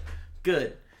 good.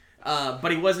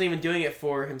 But he wasn't even doing it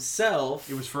for himself.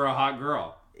 It was for a hot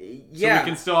girl. Yeah. So we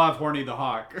can still have Horny the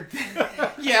Hawk.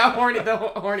 Yeah, horny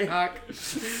hawk.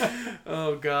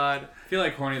 Oh God. I feel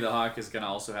like Horny the Hawk is gonna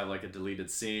also have like a deleted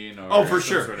scene or for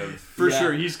sure. Sort of... For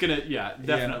sure. He's gonna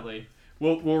definitely. Yeah.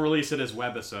 We'll release it as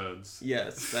webisodes.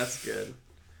 Yes, that's good.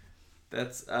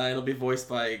 That's it'll be voiced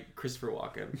by Christopher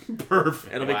Walken.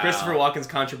 Perfect. It'll be Christopher Walken's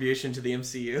contribution to the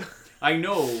MCU. I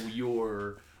know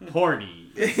you're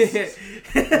horny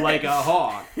like a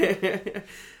hawk.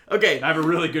 Okay. I have a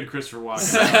really good Christopher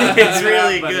Walken. It's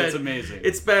really good. It's amazing.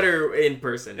 It's better in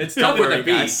person. It's tough with the beak.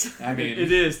 Guys. I mean,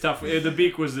 it is tough. The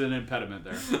beak was an impediment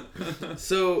there.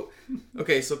 So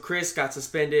Chris got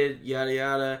suspended, yada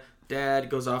yada. Dad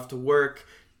goes off to work,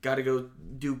 got to go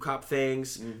do cop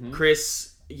things. Mm-hmm.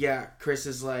 Chris Chris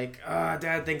is like,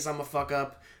 Dad thinks I'm a fuck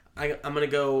up. I'm gonna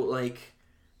go, like...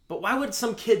 But why would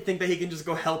some kid think that he can just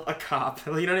go help a cop?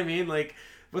 You know what I mean? Like,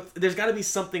 there's got to be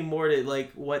something more to,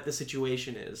 like, what the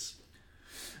situation is.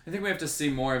 I think we have to see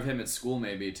more of him at school,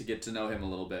 maybe, to get to know him a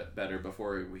little bit better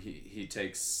before he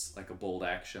takes, like, a bold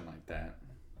action like that.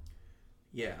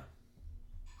 Yeah.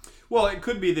 Well, it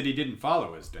could be that he didn't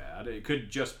follow his dad. It could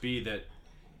just be that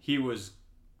he was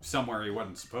somewhere he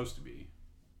wasn't supposed to be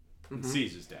and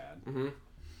sees his dad.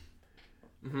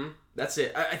 That's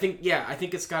it. I think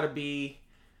it's got to be...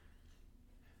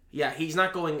 Yeah, he's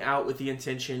not going out with the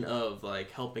intention of, like,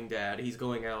 helping Dad. He's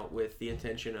going out with the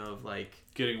intention of, like...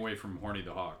 Getting away from Horny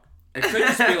the Hawk. It could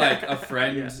just be, like, a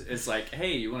friend is like,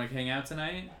 hey, you want to hang out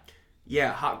tonight?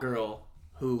 Yeah, hot girl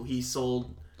who he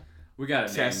sold... We gotta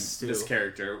name Tests too. this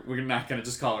character. We're not gonna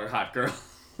just call her Hot Girl.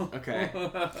 Okay.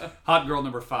 Hot girl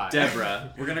number 5.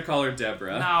 Deborah. We're gonna call her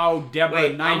Deborah. No, Deborah,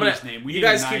 Wait, 90s name. You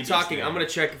guys keep talking. Name. I'm going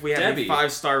to check if we have any Debbie.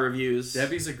 5-star reviews.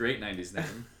 Debbie's a great 90s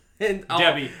name. And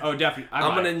Debbie. Oh, Debbie.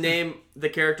 I'm going to name the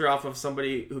character off of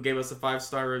somebody who gave us a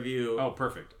 5-star review. Oh,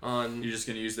 perfect. On... You're just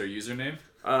gonna use their username?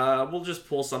 We'll just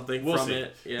pull something We'll from see.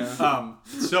 it. Yeah.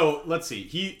 So, let's see.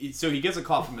 He gets a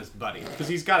call from his buddy. Because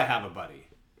he's got to have a buddy.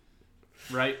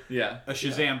 Right? Yeah. A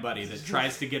Shazam buddy that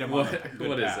tries to get him on a good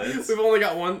What is path. it? We've only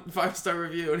got one 5-star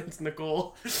review, and it's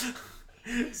Nicole.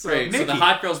 Great. So Nikki. the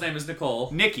hot girl's name is Nicole.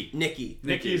 Nikki. Nikki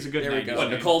is a good There we name. go.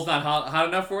 What, Nicole's not hot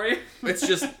enough for you? It's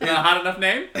just... Not a hot enough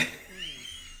name?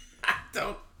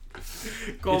 Don't...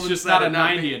 It's just not a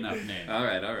 90 enough name.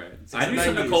 Alright. It's I knew the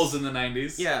some 90s. Nicoles in the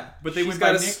 90s. Yeah. But they She's went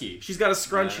got by a, Nikki. She's got a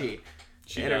scrunchie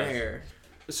She in her does. hair.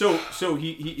 So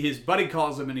he his buddy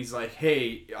calls him and he's like,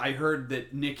 hey, I heard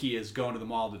that Nikki is going to the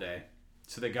mall today.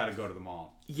 So they got to go to the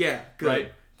mall. Yeah, good.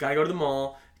 Right. Gotta go to the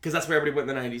mall, because that's where everybody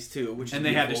went in the 90s, too. Which And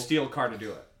is they had to beautiful. steal a car to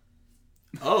do it.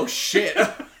 Oh, shit.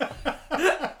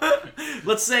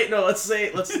 Let's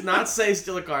not say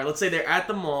steal a car. Let's say they're at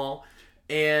the mall,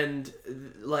 and,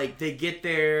 like, they get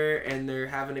there, and they're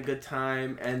having a good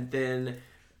time, and then...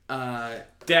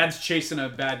 Dad's chasing a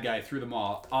bad guy through the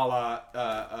mall, a la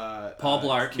Paul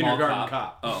Blart, Kindergarten Mall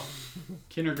Cop. Oh.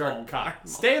 Kindergarten Cop.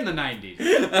 Stay in the 90s.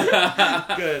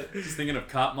 good. Just thinking of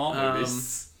cop mall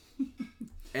movies.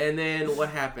 And then what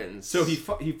happens? So he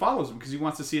follows him because he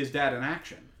wants to see his dad in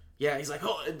action. Yeah, he's like,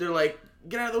 oh, they're like,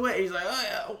 get out of the way. He's like, oh,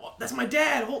 yeah, that's my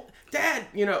dad. Dad,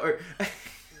 you know, or...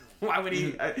 Why would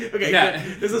he... Okay, Yeah.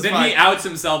 good. This is Then fine. he outs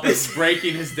himself as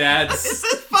breaking his dad's... This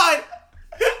is fine.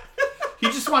 He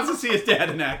just wants to see his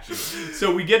dad in action.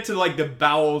 So we get to like the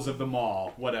bowels of the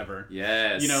mall, whatever.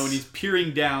 Yes. You know, and he's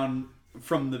peering down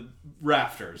from the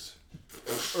rafters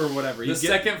or whatever. The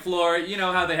second floor, you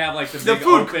know how they have like the The big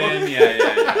food open... court. Yeah.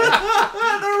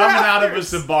 coming out of a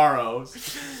Sbarro.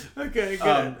 Okay,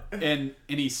 good. And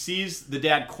he sees the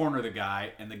dad corner the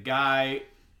guy, and the guy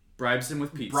Bribes him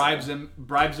with pizza.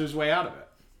 bribes his way out of it.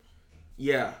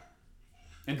 Yeah.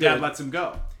 And Good. dad lets him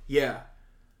go. Yeah.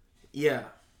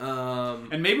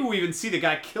 And maybe we even see the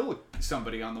guy kill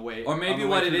somebody on the way. Or maybe on the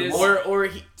what way it through the is- mall. Or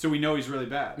he... So we know he's really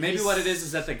bad. Maybe what it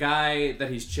is that the guy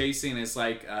that he's chasing is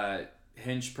like a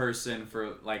hinge person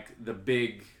for like the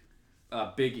big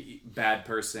bad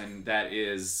person that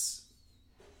is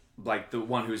like the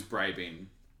one who's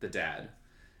bribing the dad.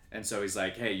 And so he's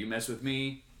like, hey, you mess with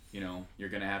me, you know, you're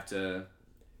going to have to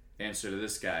answer to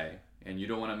this guy. And you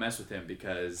don't want to mess with him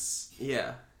because...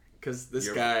 Yeah. Because this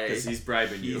guy... Because he's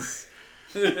bribing you.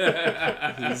 He's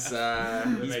bad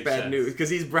sense. news. Because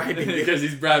he's bribing you. Because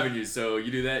he's bribing you. So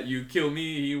you do that, you kill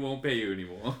me, he won't pay you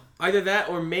anymore. Either that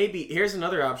or maybe... Here's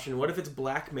another option. What if it's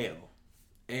blackmail?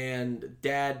 And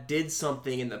dad did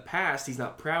something in the past he's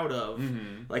not proud of.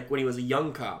 Like when he was a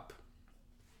young cop.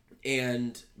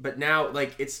 But now,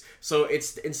 like, it's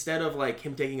instead of like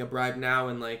him taking a bribe now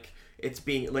and like it's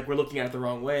being like we're looking at it the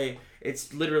wrong way,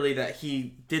 it's literally that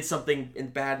he did something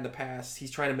bad in the past. He's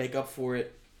trying to make up for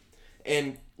it,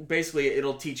 and basically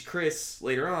it'll teach Chris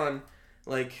later on,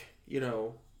 like, you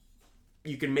know,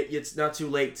 you can it's not too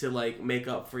late to like make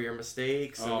up for your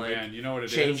mistakes and like man, you know what it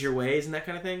change is? your ways and that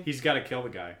kind of thing. He's got to kill the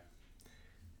guy.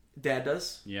 Dad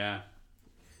does. Yeah.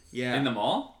 In the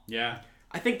mall? Yeah.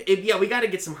 I think we got to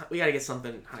get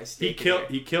something high stake.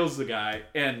 He kills the guy,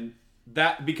 and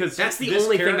that because That's the this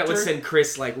only thing that would character- send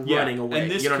Chris like running away.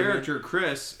 And this you know character,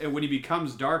 Chris, when he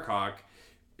becomes Darkhawk,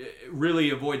 really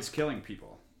avoids killing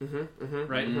people.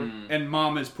 Right? And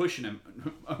Mom is pushing him.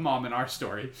 Mom in our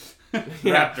story,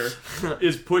 Raptor,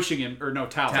 is pushing him, or no,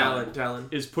 Talon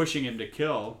is pushing him to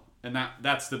kill, and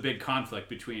that's the big conflict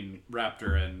between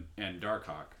Raptor and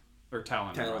Darkhawk. or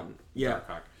Talon. Talon. Yeah.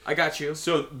 Darkhawk. I got you.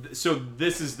 So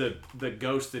this is the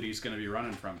ghost that he's going to be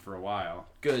running from for a while.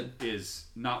 Good. Is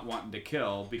not wanting to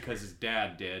kill because his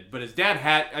dad did. But his dad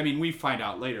had... I mean, we find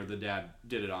out later the dad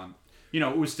did it on...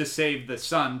 it was to save the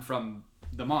son from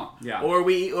the mom. Yeah. Or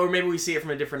maybe we see it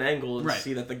from a different angle and Right.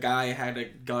 see that the guy had a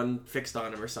gun fixed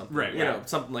on him or something. Right, You know, right.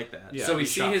 something like that. Yeah. So we he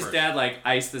see shot his first. dad like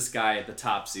ice this guy at the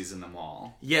Topsies in the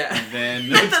mall. Yeah. And then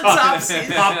The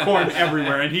Topsies. Popcorn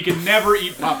everywhere, and he can never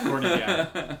eat popcorn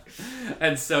again.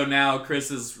 and so now Chris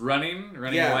is running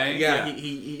away. Yeah.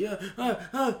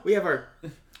 We have our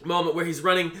moment where he's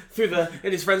running through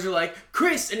and his friends are like,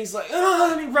 Chris, and he's like,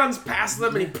 and he runs past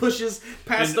them and he pushes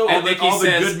past And over. And Mickey all the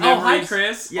says, good "Oh, hi, memories-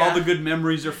 Chris." Yeah. All the good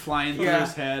memories are flying through Yeah.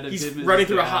 his head. of He's him and running his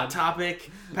through a dad. Hot Topic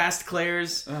past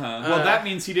Claire's. Well, that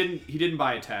means he didn't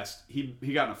buy a test. He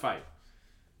got in a fight.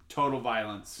 Total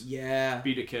violence. Yeah.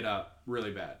 Beat a kid up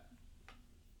really bad.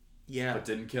 Yeah. But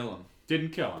didn't kill him.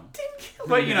 Didn't kill him.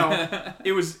 But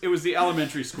it was the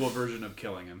elementary school version of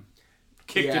killing him.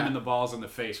 Kicked Yeah. him in the balls in the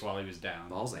face while he was down.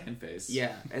 Balls and face.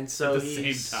 Yeah. And so At the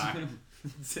he's... same time.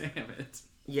 Damn it.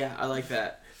 Yeah, I like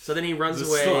that. So then he runs The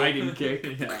away sliding kick.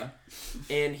 Yeah.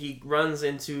 and he runs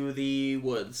into the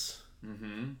woods.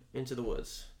 Mm-hmm. Into the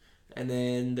woods. And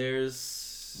then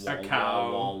there's... A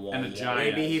cow and a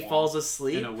giant Maybe he falls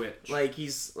asleep. and a witch. Like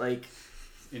he's like...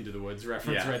 Into the Woods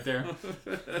reference Yeah. right there.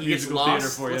 He gets Musical theater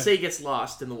lost. for you. Let's say he gets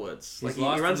lost in the woods. He's Like he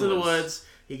lost runs in through the the woods.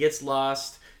 He gets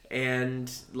lost, and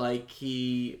like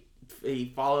he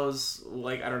follows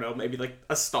like I don't know, maybe like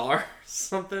a star or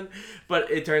something. But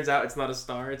it turns out it's not a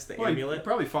star. It's the Well, he amulet.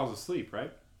 probably falls asleep,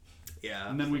 right? Yeah,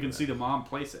 And then we can see the mom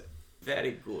place it.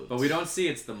 very good. But we don't see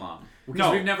it's the mom. Because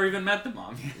No. we've never even met the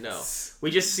mom yet. No,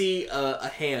 we just see a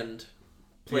hand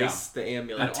place the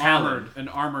amulet. An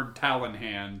armored Talon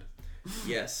hand.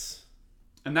 Yes.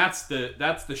 And that's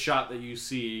the shot that you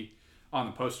see on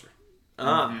the poster.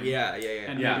 Yeah.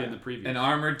 And Yeah. maybe in the preview. An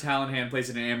armored Talon hand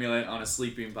placing an amulet on a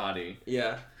sleeping body.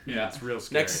 Yeah. yeah, it's real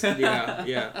scary. Next,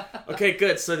 yeah. Okay,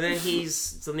 good. So then he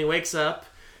wakes up,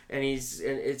 and he's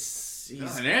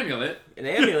Oh, an amulet? an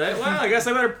amulet. Well, I guess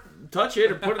I better touch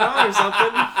it or put it on or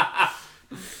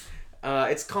something.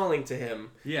 It's calling to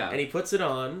him. Yeah. And he puts it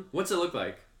on. What's it look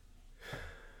like?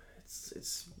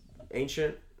 It's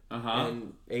ancient Uh-huh.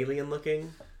 and alien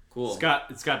looking. Cool.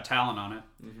 It's got Talon on it.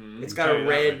 It's got tell a you that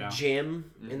red right now.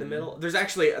 gem in the middle. There's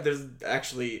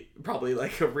actually probably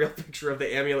like a real picture of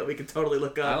the amulet we could totally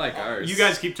look up. I like ours. You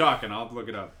guys keep talking. I'll look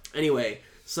it up. Anyway,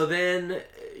 so then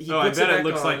he Oh, I puts bet it it back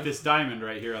looks on. like this diamond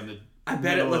right here on the. I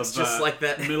bet it middle looks of, just like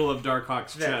that. Middle of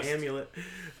Darkhawk's that chest. amulet.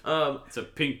 It's a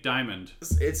pink diamond.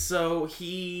 It's so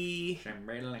he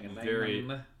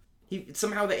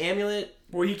somehow the amulet.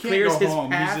 Well, he can't clears go his home.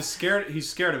 path. He's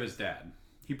scared of his dad.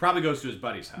 He probably goes to his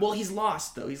buddy's house. Well, he's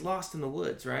lost though. He's lost in the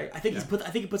woods, right? I think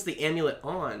he puts the amulet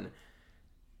on,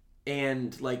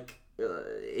 and like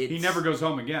he never goes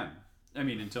home again. I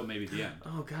mean, until maybe the end.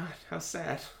 Oh God, how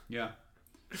sad. Yeah.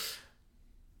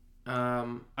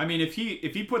 I mean, if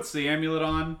he puts the amulet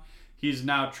on, he's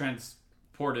now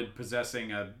transported,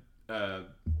 possessing a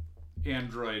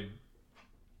android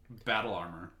battle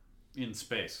armor in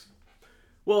space.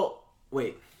 Well,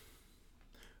 wait.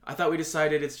 I thought we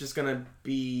decided it's just gonna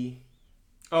be.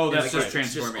 Oh, that's like, right.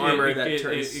 it's just transforming. armor that it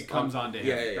turns. it comes onto him.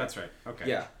 Yeah. That's right. Okay.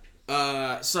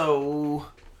 Yeah. So.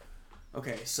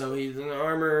 Okay, so he's in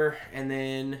armor, and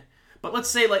then. But let's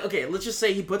say, like, okay, let's just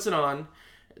say he puts it on.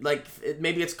 Like,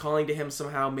 maybe it's calling to him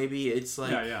somehow. Maybe it's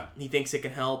like. Yeah. He thinks it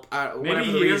can help. Maybe Whatever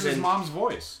he the hears reason. his mom's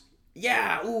voice.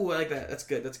 Yeah, ooh, I like that. That's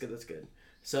good.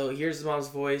 So here's his mom's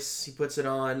voice. He puts it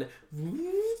on,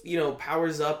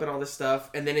 powers up and all this stuff,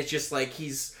 and then it's just like he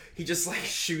just like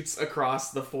shoots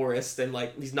across the forest and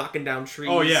like he's knocking down trees.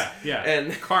 Oh yeah.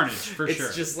 And carnage for it's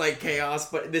sure. just like chaos.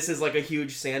 But this is like a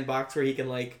huge sandbox where he can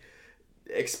like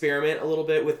experiment a little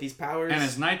bit with these powers. And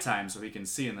it's nighttime, so he can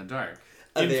see in the dark.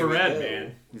 There we infrared, go.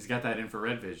 man. He's got that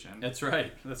infrared vision. That's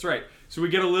right. So we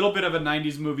get a little bit of a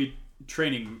 90s movie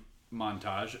training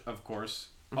montage, of course.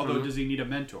 Although, does he need a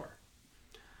mentor?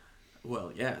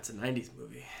 Well, yeah, it's a '90s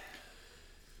movie.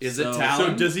 Is So- it So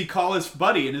Talon? does he call his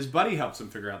buddy, and his buddy helps him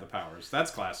figure out the powers?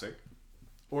 That's classic.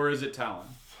 Or is it Talon?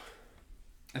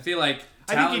 I feel like I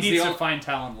think Talon's he needs the to ol- find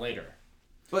Talon later.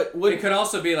 But would It could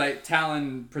also be like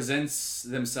Talon presents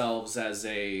themselves as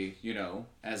a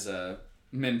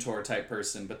mentor type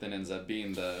person, but then ends up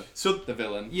being the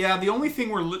villain. Yeah, the only thing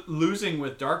we're losing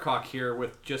with Darkhawk here,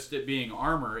 with just it being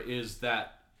armor, is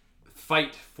that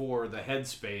fight for the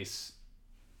headspace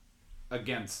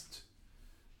against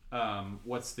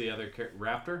what's the other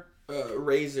Raptor?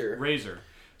 Razor? Razor.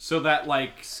 So that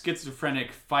like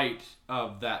schizophrenic fight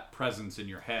of that presence in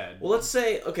your head. Well, let's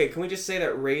say, okay, can we just say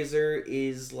that Razor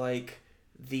is like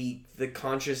the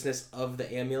consciousness of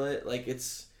the amulet? Like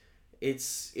it's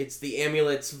the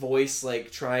amulet's voice, like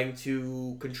trying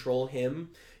to control him.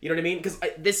 You know what I mean? Because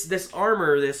this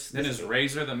armor, Then is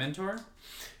Razor the mentor?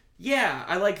 Yeah,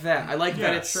 I like that. I like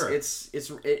that sure. it's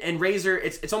and Razor.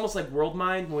 It's almost like World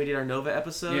Mind when we did our Nova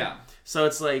episode. Yeah. So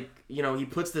it's like, you know, he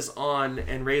puts this on,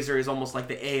 and Razor is almost like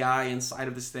the AI inside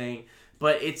of this thing.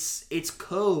 But its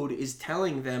code is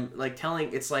telling them,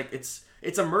 it's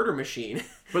a murder machine.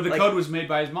 But the code was made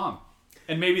by his mom,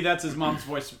 and maybe that's his mom's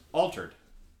voice altered.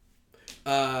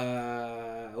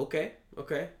 Okay.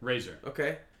 Razor.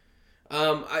 Okay.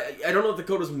 I don't know if the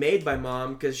code was made by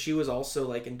Mom, because she was also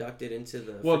like inducted into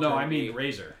the. Well, no, I fraternity. mean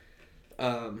Razor,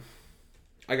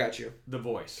 I got you. the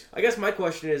voice. I guess my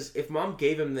question is, if Mom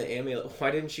gave him the amulet,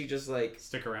 why didn't she just like,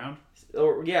 Stick around.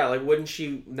 or yeah, like wouldn't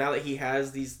she, now that he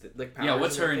has these like powers? Yeah,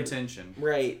 what's and her everything- intention?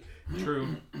 Right.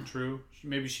 True.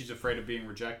 Maybe she's afraid of being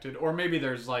rejected, or maybe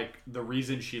there's like the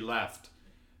reason she left.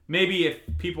 Maybe if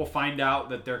people find out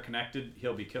that they're connected,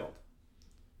 he'll be killed.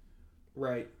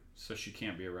 Right. So she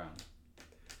can't be around.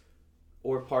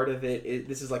 Or part of it,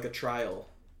 this is like a trial.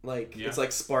 Like Yeah. it's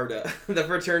like Sparta, the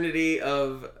fraternity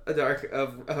of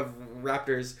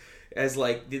raptors, as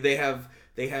like they have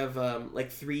like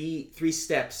three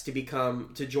steps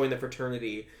to join the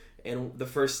fraternity, and the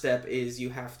first step is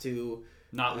you have to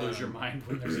Not lose your mind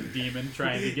when there's a demon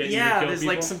trying to get you to yeah. kill There's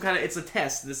people. like some kind of, it's a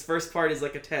test. This first part is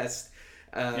like a test.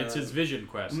 It's his vision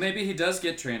quest. Maybe he does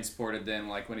get transported then,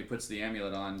 like when he puts the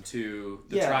amulet on to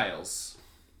the Yeah. trials.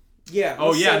 Yeah. Oh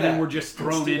let's yeah, say and then that. we're just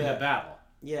Let's thrown do into that. battle.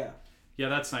 Yeah. Yeah,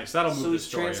 that's nice. That'll move So the he's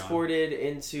story on. transported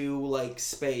into like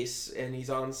space, and he's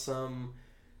on some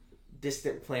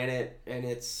distant planet, and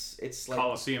it's like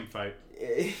Colosseum fight.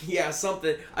 yeah,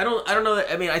 something. I don't know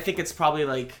that, I mean, I think it's probably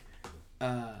like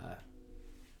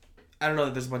I don't know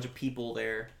that there's a bunch of people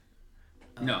there.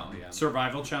 No, yeah.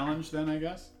 Survival challenge, then I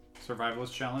guess.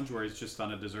 Survivalist challenge, where he's just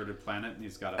on a deserted planet and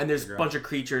he's got to. And there's a bunch of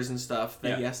creatures and stuff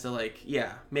that he Yeah. has to like.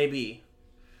 Yeah, maybe.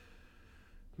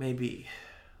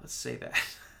 Let's say that.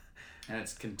 And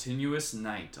it's continuous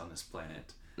night on this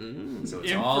planet. Mm. So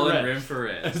it's all in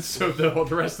Infrared. infrared. So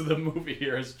the rest of the movie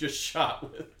here is just shot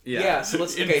with. Yeah. So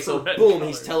let's. Okay. So Infrared boom, color.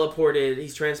 he's teleported.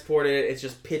 He's transported. It's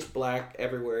just pitch black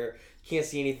everywhere. Can't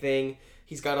see anything.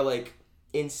 He's got to like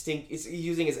instinct. He's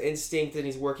using his instinct, and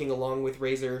he's working along with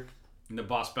Razor. And the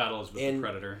boss battle is with the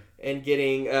Predator. And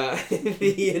getting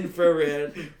the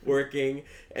infrared working,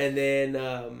 and then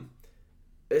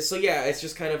so yeah, it's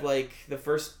just kind of like the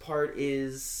first part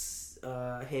is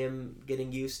him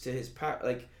getting used to his power,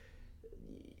 like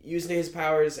using his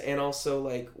powers, and also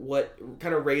like what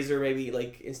kind of Razor maybe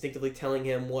like instinctively telling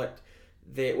him what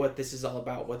this is all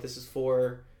about, what this is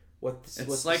for.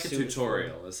 It's like a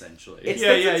tutorial, essentially. It's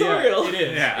a tutorial. It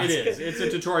is. Yeah. It is. It's a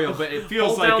tutorial, but it feels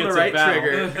Hold like down it's the right a battle.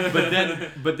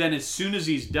 trigger. But then, as soon as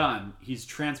he's done, he's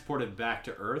transported back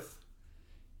to Earth,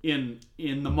 in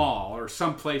the mall or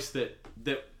someplace that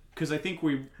because I think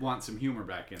we want some humor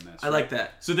back in this. I like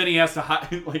that. So then he has to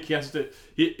hide, like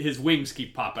his wings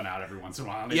keep popping out every once in a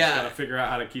while. And he's got to figure out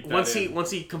how to keep that in.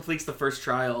 Once he completes the first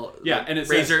trial, Yeah, like, and it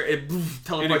Razor says- it teleports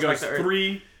and it back goes to Earth.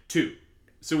 3, 2.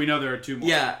 So we know there are 2 more.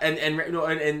 Yeah,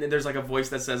 and there's like a voice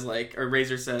that says like, or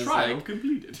Razor says Trial like,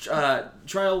 completed.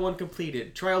 trial 1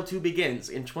 completed. Trial 2 begins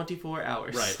in 24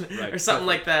 hours. Right. or something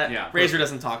like that. Yeah, Razor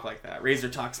doesn't talk like that. Razor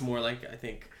talks more like, I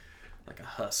think, like a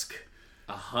husk.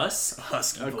 A husk? A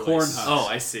husky A voice. corn husk. Oh,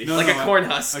 I see. No, Like no, a corn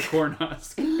husk. A corn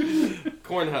husk.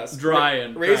 Corn husk. Dry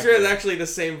and Razor cracked. is actually the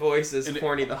same voice as And it-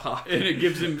 Corny the Hawk. And it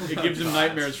gives him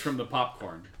nightmares from the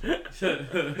popcorn.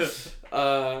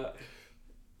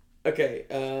 Okay,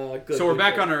 good. So we're good,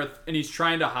 back good. on Earth, and he's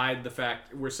trying to hide the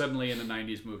fact we're suddenly in a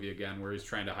 '90s movie again, where he's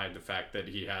trying to hide the fact that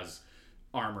he has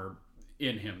armor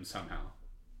in him somehow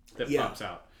that Yeah. pops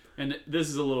out. And this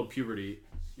is a little puberty,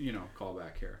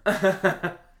 callback here.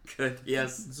 Good,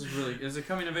 yes. This is really, it's a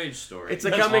coming of age story. It's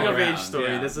a That's coming all of age around, story.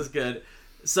 yeah. This is good.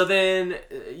 So then,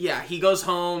 he goes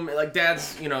home. Like,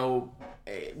 Dad's,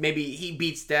 maybe he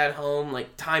beats Dad home.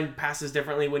 Like, time passes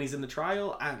differently when he's in the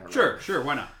trial. I don't know. Sure,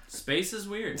 why not? Space is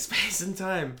weird. Space and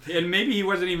time. And maybe he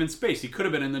wasn't even space. He could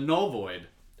have been in the null void.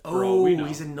 for all we know.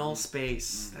 He's in null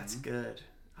space. That's good.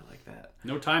 I like that.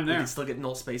 No time We there. can still get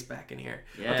null space back in here.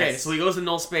 Yes. Okay, so he goes to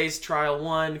null space. Trial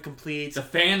 1 complete. The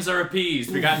fans are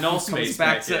appeased. We got null Comes space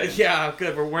back back to in. yeah,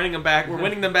 good. We're winning them back. We're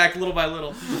winning them back little by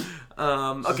little. Just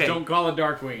Okay, don't call it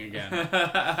Darkwing again.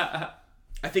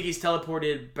 I think he's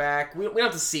teleported back. We don't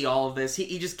have to see all of this.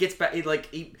 He just gets back.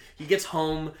 He gets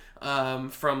home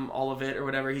from all of it or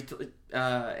whatever.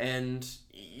 And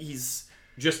he's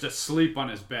just asleep on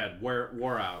his bed,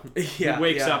 wore out. Yeah, he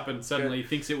wakes yeah. up and suddenly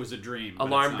thinks it was a dream. but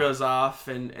Alarm it's not. goes off,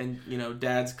 and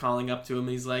Dad's calling up to him.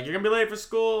 He's like, "You're gonna be late for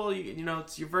school. You know,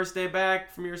 it's your first day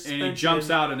back from your suspension." And he jumps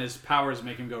out, and his powers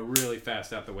make him go really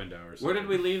fast out the window or something. Where did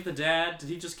we leave the dad? Did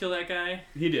he just kill that guy?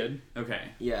 He did. Okay.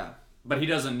 Yeah, But he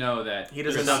doesn't know that he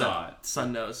doesn't Chris know saw that. it.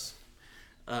 Son knows.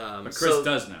 But Chris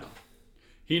does know.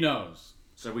 He knows.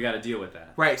 So we got to deal with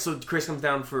that. Right, so Chris comes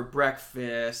down for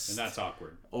breakfast. And that's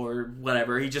awkward. or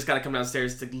whatever. He just got to come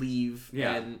downstairs to leave.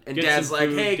 Yeah. And Get Dad's some like,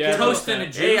 food, hey, Dad, kiddo, toast and a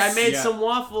juice. hey, I made Yeah. some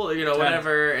waffle, Dad-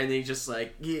 whatever. And he just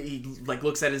like, he like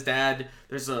looks at his dad.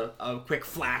 There's a quick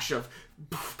flash of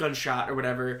gunshot or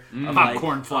whatever. Of,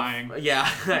 Popcorn flying. Yeah.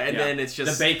 And then it's The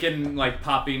just... bacon, like,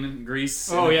 popping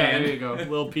grease. Oh, in the yeah, pan. there you go. A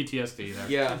little PTSD there.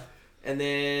 Yeah. And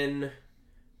then...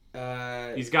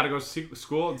 He's got to go to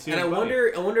school and see and his I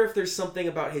buddy. wonder if there's something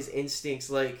about his instincts,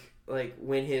 like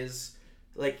when his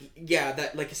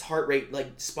that like his heart rate like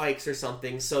spikes or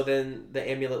something. So then the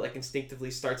amulet like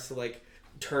instinctively starts to like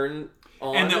turn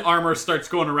on, And the armor starts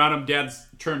going around him. Dad's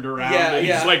turned around. Yeah, and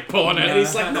yeah. he's like pulling it. and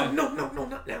he's like, no,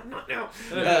 not now.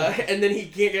 And then he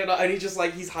can't get it, and he's just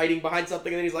like he's hiding behind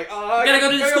something, and then he's like, oh, I gotta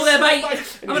go to school, Dad, bye. And I'm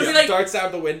he gonna be just late. darts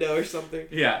out the window or something.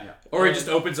 Yeah. Or he just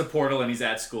opens a portal and he's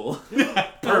at school.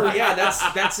 Oh yeah,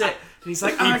 that's it. And he's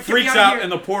like, He "Ah, get me freaks out out, here.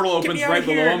 and the portal Get opens me out right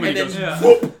below here." him, and he And goes, then-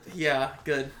 whoop! Yeah,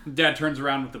 good. Dad turns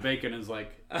around with the bacon and is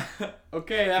like,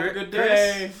 okay, have a good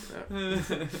Chris?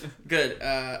 day.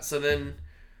 Good. So then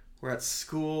we're at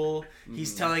school.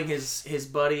 He's telling his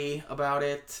buddy about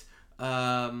it.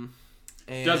 And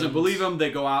Doesn't believe him.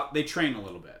 They go out. They train a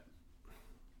little bit.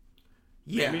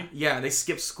 Yeah, Maybe? yeah. They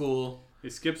skip school. They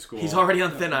skip school. He's already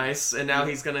on thin ice, and now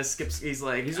he's gonna skip. He's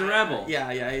like, He's a rebel. Yeah.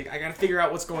 I gotta figure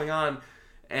out what's going on.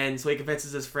 And so he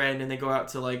convinces his friend, and they go out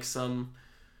to like some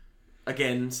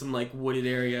like wooded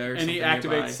area or and something. he activates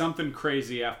nearby. something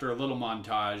crazy after a little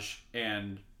montage,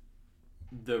 and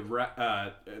the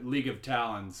League of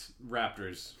Talons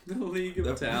Raptors The League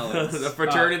of Talents. the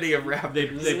fraternity of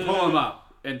raptors. they pull him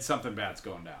up, and something bad's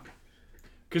going down.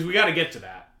 Because we got to get to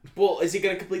that. Well, is he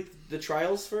gonna complete the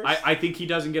trials first? I think he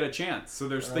doesn't get a chance, so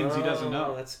there's things he doesn't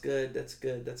know. That's good. That's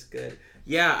good.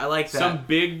 Yeah, I like that. Some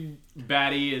big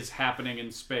baddie is happening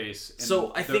in space. And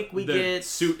So I think we the get-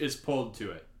 suit is pulled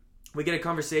to it. We get a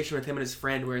conversation with him and his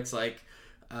friend where it's like,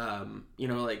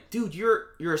 like, dude, you're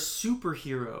a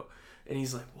superhero, and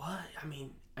he's like, what? I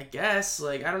mean, I guess,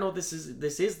 like, I don't know what this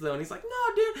is though, and he's like,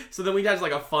 no, dude. So then we have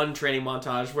like a fun training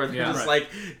montage where they're Yeah. just Right. like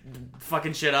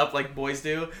fucking shit up like boys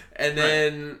do, and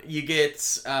then you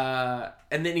get,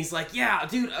 and then he's like, yeah,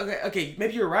 dude, okay,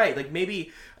 maybe you're right, like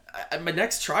maybe. My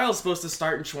next trial is supposed to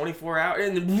start in 24 hours,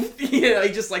 and then, he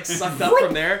just like sucked up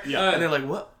from there. Yeah. And they're like,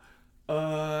 "What,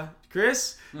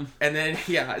 Chris?" And then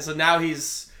so now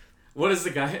he's What does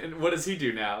he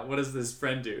do now? What does this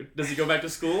friend do? Does he go back to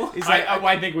school? he's like,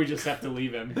 I think we just have to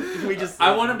leave him. "We just."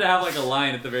 I want him to have like a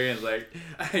line at the very end, like,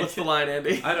 What's the line,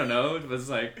 Andy? I don't know. It was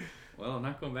like, well, I'm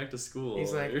not going back to school.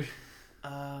 He's like,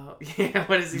 yeah.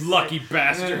 What is he? Lucky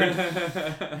bastard.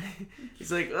 Say?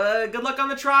 He's like, "Good luck on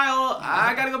the trial.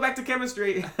 I gotta go back to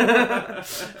chemistry."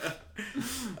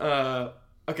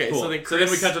 Okay, cool. so then So then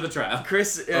we cut to the trial.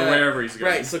 Chris, Or wherever he's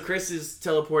going. Right, so Chris is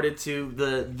teleported to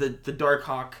the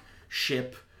Darkhawk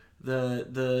ship.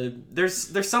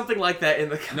 There's something like that in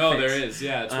the comics. No, there is.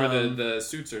 Yeah, it's where Um, the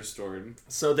suits are stored.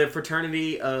 So the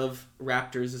fraternity of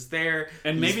raptors is there,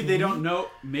 And maybe they don't know.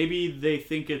 Maybe they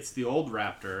think it's the old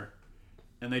Raptor,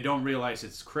 and they don't realize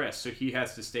it's Chris. So he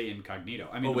has to stay incognito.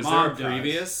 I mean, Oh, was the there a mom does.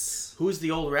 previous Who's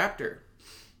the old raptor?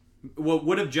 Well,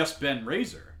 would have just been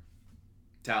Razor.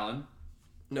 Talon?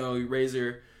 No,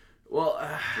 Razor. Well,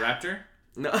 Raptor?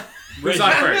 no. Who's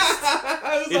on first?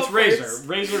 It's Razor.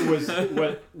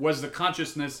 Razor was the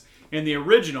consciousness in the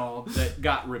original that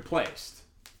got replaced.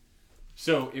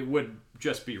 So it would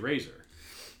just be Razor.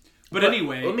 But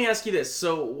anyway, Let me ask you this.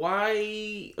 So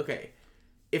why... Okay.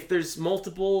 If there's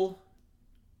multiple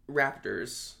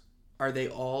raptors, are they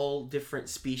all different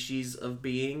species of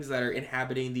beings that are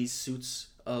inhabiting these suits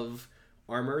of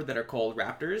armor that are called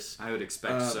raptors? I would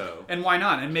expect so. and why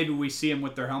not? And maybe we see them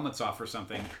with their helmets off or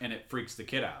something, and it freaks the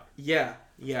kid out. Yeah.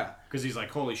 Because he's like,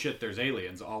 holy shit, there's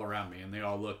aliens all around me, and they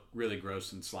all look really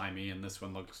gross and slimy, and this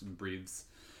one looks and breathes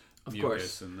mucus,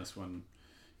 course. and this one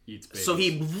eats babies. So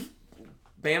he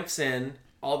bamps in.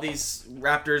 All these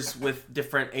raptors with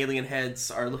different alien heads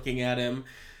are looking at him.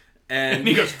 And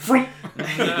he goes, "Vroom,"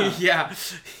 yeah.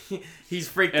 He's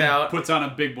freaked and out. puts on a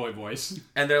big boy voice.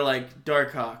 And they're like,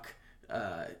 Darkhawk,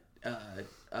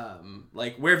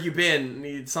 like, where have you been?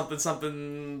 Need something,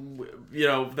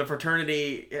 the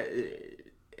fraternity,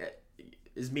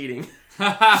 is meeting.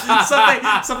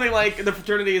 something like the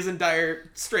fraternity is in dire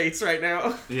straits right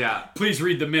now. Yeah. Please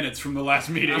read the minutes from the last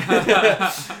meeting.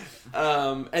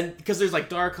 And because there's like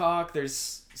Darkhawk,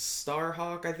 there's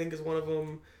Starhawk, I think is one of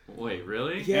them. Wait,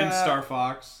 really? Yeah. And Star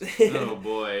Fox. Oh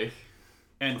boy.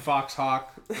 And Foxhawk.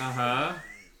 Uh-huh.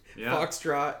 Yeah.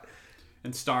 Foxtrot.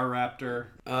 And Star Raptor.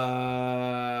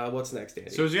 What's next,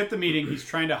 Andy? So as he's at the meeting, he's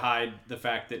trying to hide the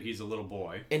fact that he's a little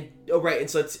boy. And right, and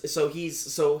so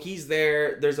he's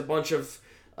there. There's a bunch of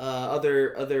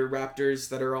other raptors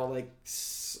that are all like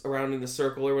around in a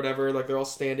circle or whatever, like they're all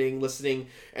standing, listening,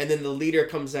 and then the leader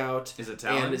comes out. Is it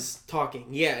Talon? And is talking.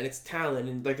 Yeah, and it's Talon,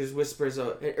 and like there's whispers,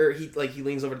 or he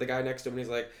leans over to the guy next to him and he's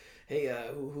like, "Hey,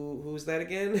 who's that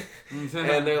again?" And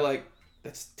they're like,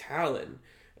 "That's Talon."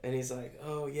 And he's like,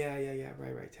 "Oh yeah,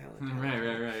 right, Talon."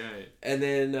 Right. And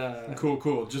then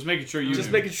Cool. Just making sure you knew.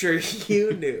 making sure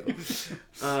you knew.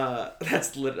 That's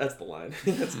the line.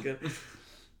 That's good.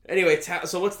 Anyway,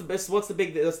 so what's the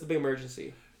big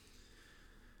emergency?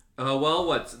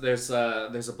 Well, there's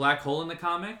a black hole in the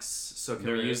comics, so can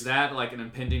There we is. use that like an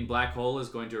impending black hole is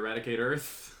going to eradicate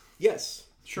Earth? Yes,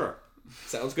 Sure.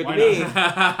 sounds good Why to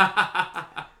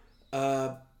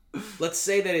me. Let's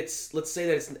say that it's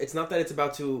not that it's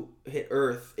about to hit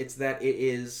Earth. It's that it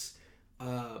is,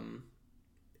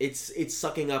 it's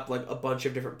sucking up like a bunch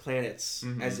of different planets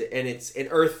and it's in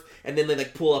Earth, and then they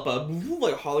like pull up a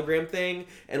like hologram thing,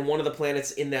 and one of the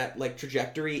planets in that like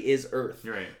trajectory is Earth.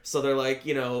 Right. So they're like,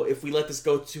 if we let this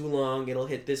go too long, it'll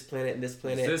hit this planet and this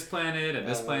planet. This planet and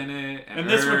this planet and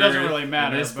this one doesn't really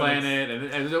matter, And this but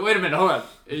planet and wait a minute, hold on.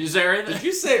 You say right? Did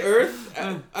you say Earth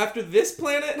after this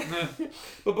planet?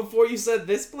 But before you said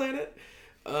this planet?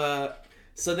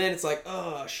 So then it's like,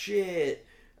 oh shit.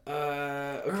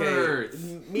 Okay. Earth.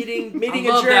 Meeting I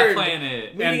love adjourned. that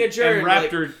planet. Meeting adjourned. And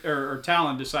Raptor or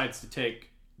Talon decides to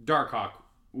take Darkhawk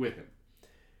with him.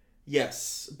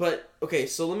 Yes, but okay.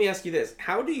 So let me ask you this: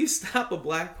 how do you stop a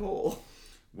black hole?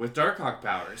 With Darkhawk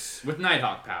powers. With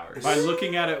Nighthawk powers. By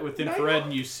looking at it with infrared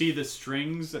and you see the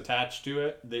strings attached to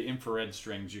it, the infrared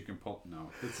strings you can pull. No,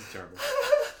 this is terrible.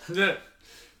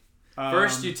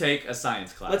 First, you take a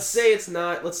science class. Let's say it's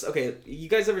not. Okay. You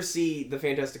guys ever see the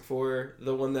Fantastic Four,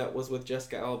 the one that was with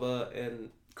Jessica Alba and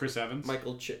Chris Evans.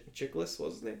 Michael Chiklis? What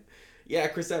was his name? Yeah,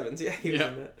 Chris Evans. Yeah, he was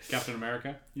in that. Captain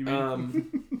America, you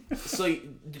mean? So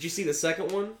did you see the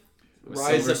second one? With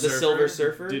Rise Silver of the Surfer? Silver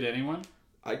Surfer? Did anyone?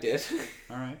 I did.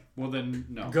 All right. Well, then,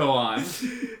 no. Go on.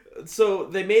 So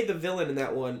they made the villain in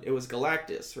that one. It was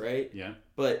Galactus, right? Yeah.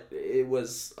 But it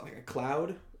was like a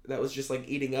cloud that was just like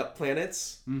eating up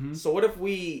planets. Mm-hmm. So what if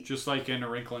we? Just like in A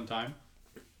Wrinkle in Time?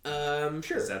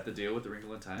 Sure. Is that the deal with the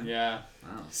Wrinkle in Time? Yeah.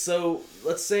 Wow. So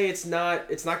let's say it's not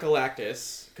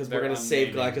Galactus, because we're They're gonna save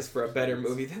unnamed. Galactus for a better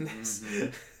movie than this. Mm-hmm.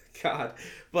 God,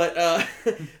 but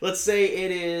let's say it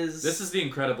is. This is the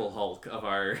Incredible Hulk of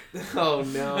our... Oh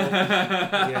no.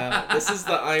 Yeah, this is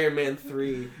the Iron Man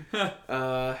 3.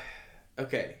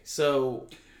 Okay, so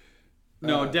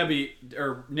No, Debbie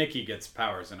or Nikki gets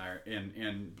powers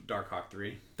in Darkhawk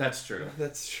 3. That's true.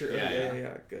 that's true. Yeah.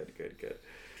 Yeah. Good.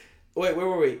 Wait, where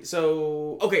were we?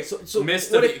 So okay, so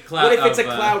Missed what the if, cloud what if it's a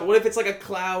of, cloud? What if it's like a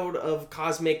cloud of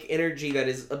cosmic energy that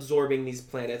is absorbing these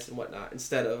planets and whatnot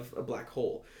instead of a black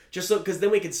hole? Just so, because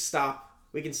then we can stop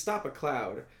a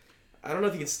cloud. I don't know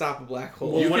if you can stop a black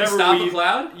hole. You can Whatever stop we- a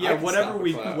cloud? Yeah, I can whatever stop a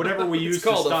we cloud. whatever we It's use to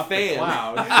called a stop the fan.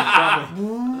 cloud. is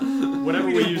probably- whatever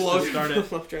we use blow to start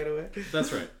it. left right away.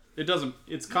 That's right. It doesn't.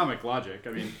 It's comic logic. I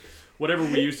mean, whatever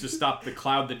we use to stop the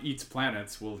cloud that eats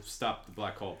planets will stop the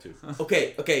black hole too.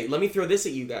 Okay. Let me throw this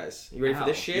at you guys. You ready for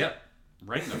this Ow. shit? Yep.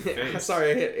 Right in the face.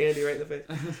 Sorry, I hit Andy right in the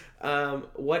face.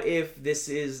 What if this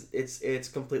is it's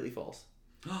completely false?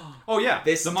 Oh yeah,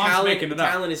 This the mom's making it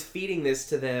up. Talon is feeding this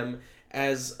to them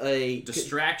as a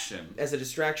Distraction.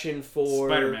 distraction for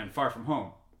Spider-Man: Far From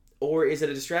Home. Or is it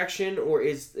a distraction, or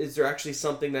is there actually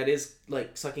something that is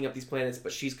like sucking up these planets,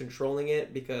 but she's controlling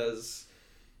it because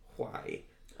why?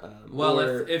 Well,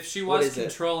 or if she what was is it?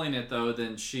 controlling it, though,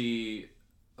 then she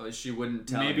wouldn't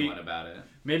tell Maybe- anyone about it.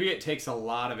 Maybe it takes a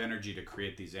lot of energy to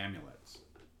create these amulets,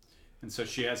 and so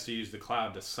she has to use the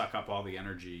cloud to suck up all the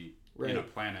energy in a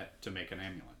Right. planet to make an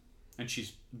amulet, and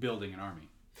she's building an army.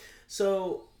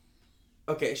 So,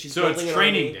 okay, she's So building it's an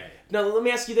training army. day. Now, let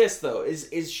me ask you this though: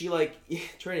 is she like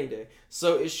training day?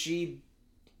 So is she?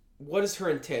 What is her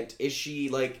intent? Is she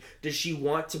like? Does she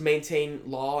want to maintain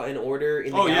law and order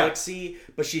in the Oh, yeah. galaxy?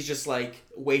 But she's just like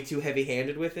way too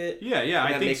heavy-handed with it. Yeah, And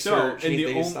I that think makes so. her- she and needs-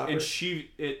 the they need to stop and her? she,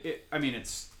 I mean,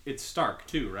 it's Stark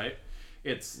too, right?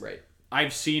 It's Right.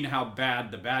 I've seen how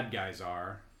bad the bad guys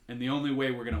are, and the only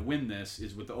way we're gonna win this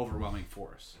is with the overwhelming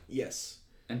force. Yes.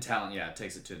 And Talon,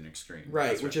 takes it to an extreme.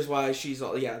 Right, which is why she's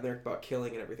all they're about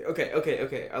killing and everything.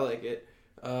 Okay, I like it.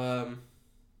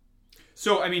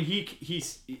 So I mean,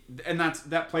 he's and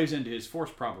that plays into his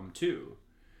force problem too.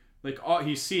 Like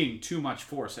he's seeing too much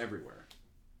force everywhere.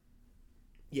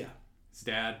 Yeah. His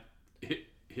dad,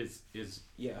 his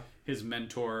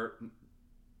mentor,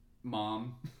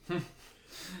 mom,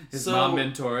 his mom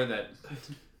mentor that.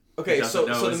 Okay, so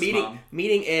the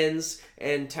meeting ends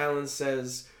and Talon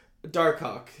says,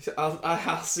 "Darkhawk,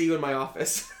 I'll see you in my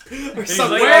office." Or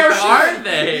something like where that. are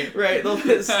they? Right, they'll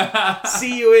just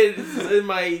see you in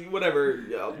my whatever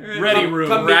ready room,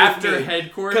 Raptor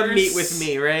headquarters. Come meet with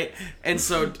me, right? And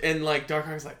so like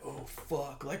Darkhawk's like, "Oh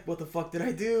fuck! Like what the fuck did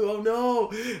I do? Oh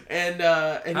no!" And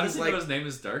How he's does he like, know his name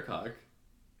is Darkhawk?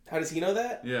 How does he know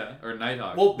that? Yeah, or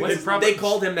Nighthawk. Well, because they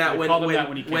called him that when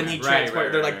he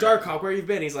transported. They're like, Darkhawk, where you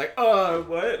been? He's like,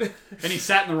 what? And he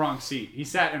sat in the wrong seat. He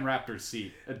sat in Raptor's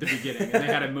seat at the beginning, and they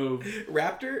had to move.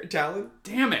 Raptor? Talon?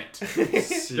 Damn it!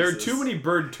 There are too many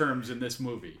bird terms in this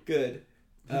movie. Good.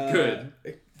 Good.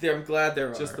 I'm glad there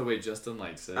are. Just the way Justin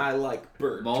likes it. I like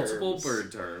Multiple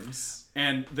bird terms.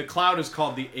 And the cloud is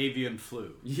called the avian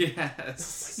flu.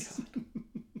 Yes. Oh my god.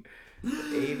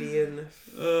 Avian.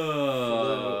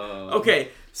 Oh. Okay,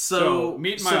 so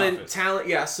meet my then office. Talon.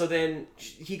 Yeah, so then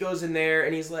he goes in there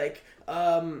and he's like,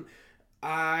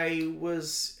 I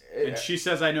was. And she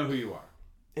says, "I know who you are."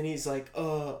 And he's like,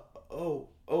 okay,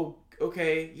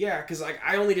 yeah, because like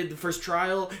I only did the first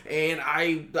trial, and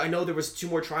I know there was 2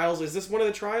 more trials. Is this one of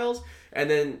the trials? And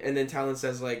then Talon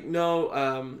says like,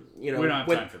 no, we don't have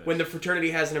time for this. When the fraternity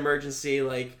has an emergency,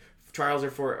 like trials are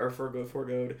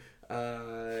foregoed.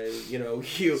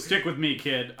 You stick with me,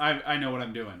 kid. I know what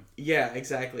I'm doing. Yeah,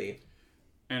 exactly.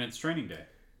 And it's training day.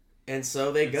 And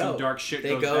so they go. Some dark shit. They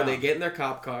goes go. down. They get in their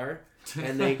cop car,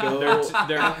 and they go.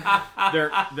 their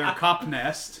cop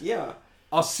nest. Yeah.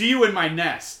 I'll see you in my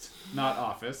nest, not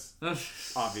office.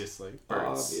 Obviously.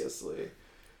 Birds. Obviously.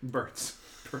 Birds.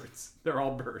 They're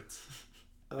all birds.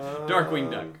 Darkwing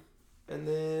Duck. And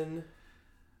then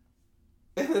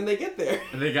they get there.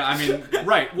 And they got. I mean,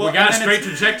 right. Well, we got a straight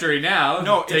trajectory now.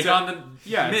 No, take on the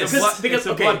mist. It's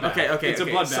a bloodbath. Okay. It's a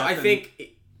bloodbath. So I think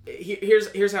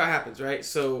here's how it happens, right?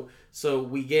 So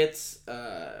we get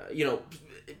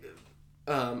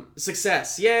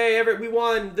success. Yay! We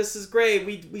won. This is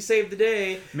great. We saved the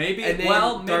day. Maybe. And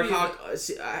then maybe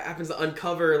Darkhawk happens to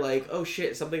uncover like, oh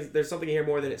shit, there's something here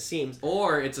more than it seems.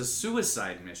 Or it's a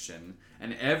suicide mission,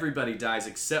 and everybody dies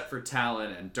except for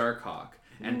Talon and Darkhawk.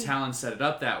 And Talon set it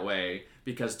up that way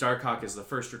because Darkhawk is the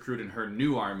first recruit in her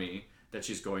new army that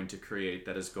she's going to create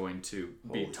that is going to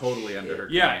be totally under her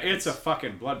command. Yeah, it's a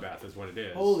fucking bloodbath is what it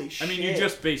is. Holy shit. I mean, you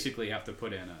just basically have to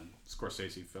put in a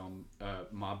Scorsese film,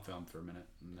 mob film for a minute,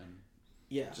 and then...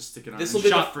 Yeah. Just stick it on. This will be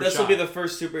the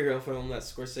first superhero film that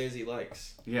Scorsese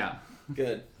likes. Yeah.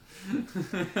 Good.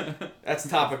 That's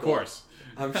topical. Of course.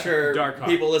 I'm sure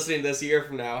people listening to this a year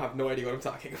from now have no idea what I'm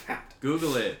talking about.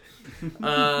 Google it.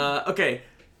 Okay.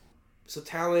 So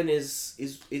Talon is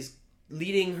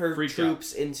leading her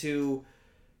troops into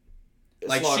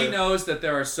like slaughter. She knows that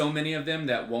there are so many of them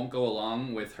that won't go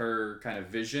along with her kind of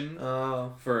vision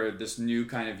for this new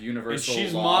kind of universal and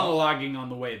she's law. monologuing on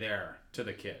the way there to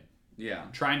the kid. Yeah.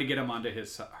 Trying to get him onto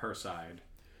her side.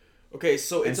 Okay,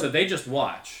 so so they just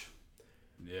watch.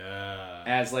 Yeah.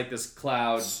 As like this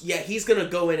cloud. Yeah, he's gonna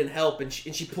go in and help, and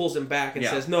she pulls him back and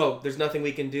says, "No, there's nothing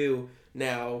we can do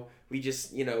now. We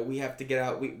just, we have to get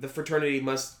out. The fraternity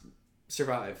must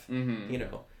survive,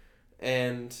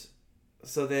 And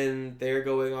so then they're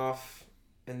going off,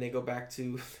 and they go back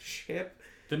to the ship.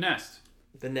 The nest.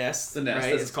 The nest.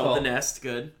 Right? It's called the nest.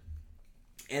 Good.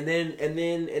 And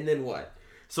then what?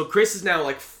 So Chris is now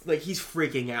like he's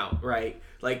freaking out, right?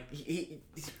 Like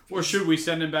or should we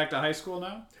send him back to high school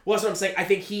now? Well, that's what I'm saying. I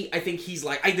think he's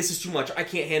like, this is too much. I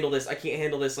can't handle this.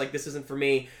 Like, this isn't for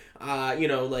me.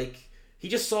 Like he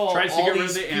just saw all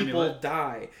these people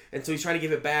die, and so he's trying to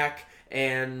give it back.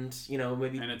 And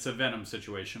maybe, and it's a venom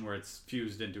situation where it's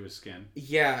fused into his skin.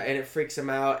 Yeah, and it freaks him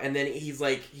out, and then he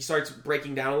starts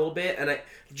breaking down a little bit. And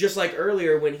just like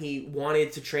earlier when he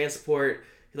wanted to transport,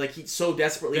 like he so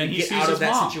desperately to get out of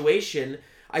that situation.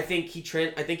 I think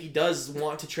he does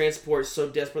want to transport so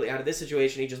desperately out of this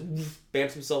situation. He just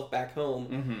bamps himself back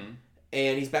home,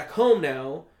 and he's back home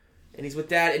now, and he's with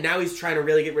Dad, and now he's trying to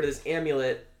really get rid of this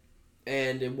amulet,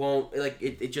 and it won't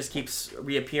it just keeps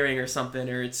reappearing or something,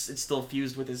 or it's still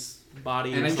fused with his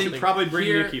body. And I think probably bring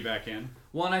Nikki back in.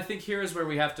 Well, and I think here is where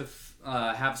we have to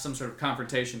have some sort of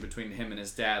confrontation between him and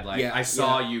his dad. Like, Yeah, I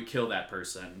saw you kill that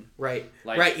person. Right.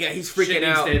 Like, Right. Yeah. He's shit freaking needs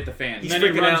out. to hit the fan. He's And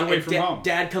then he freaking runs out. away and from home.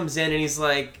 Dad comes in and he's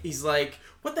like,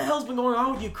 what the hell's been going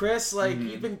on with you, Chris? Like,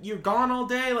 you're gone all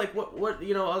day. Like, what,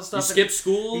 all this stuff. You skipped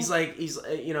school. He's like,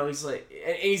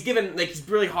 and he's giving, like, he's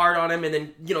really hard on him. And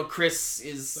then, Chris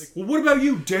is like, Well, what about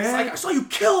you, he's Dad? like, I saw you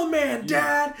kill a man,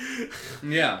 Dad.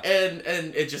 Yeah. And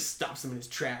it just stops him in his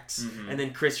tracks. And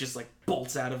then Chris just, like,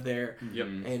 bolts out of there. Yep.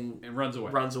 And runs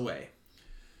away. Runs away.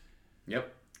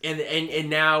 Yep. And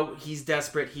now he's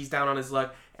desperate. He's down on his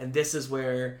luck. And this is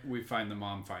where, We find the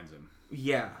mom finds him.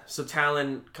 yeah. So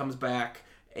Talon comes back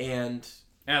and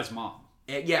As mom.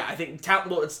 yeah, I think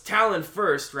it's Talon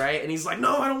first, right? And he's like,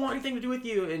 "No, I don't want anything to do with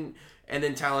you." And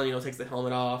then Talon, takes the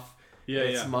helmet off. Yeah, and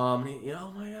it's yeah. Mom. And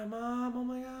oh my god, Mom! Oh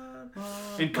my god! Mom,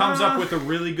 And comes Mom. up with a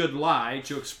really good lie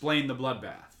to explain the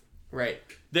bloodbath. right.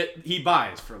 That he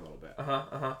buys for a little bit.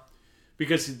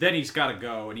 Because then he's got to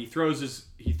go, and he throws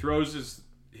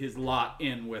his lot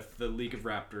in with the League of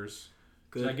Raptors.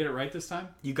 Good. Did I get it right this time?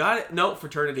 You got it. No,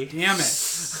 fraternity. Damn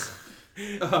it!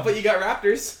 But you got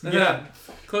Raptors. Yeah,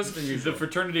 Closer than the usual.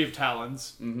 fraternity of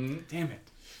Talons. Mm-hmm. Damn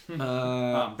it.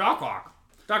 Uh, Doc.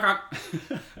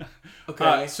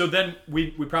 okay. So then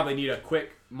we probably need a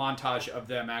quick montage of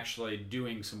them actually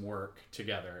doing some work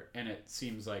together, and it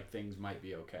seems like things might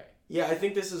be okay. Yeah, I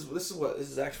think this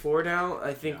is Act 4 now.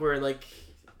 I think we're like,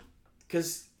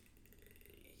 because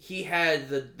he had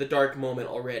the dark moment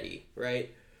already,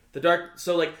 right?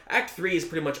 So like Act 3 is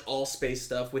pretty much all space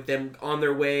stuff with them on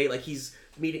their way. Like he's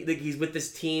meeting, like he's with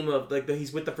this team of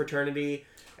he's with the fraternity,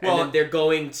 and then they're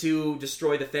going to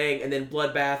destroy the thing, and then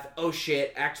bloodbath. Oh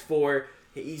shit! Act 4,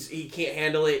 he can't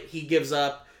handle it. He gives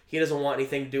up. He doesn't want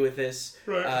anything to do with this.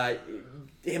 Right.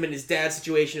 Him and his dad's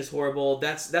situation is horrible.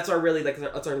 That's our really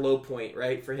that's our low point,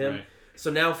 right, for him. Right. So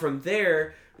now from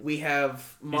there we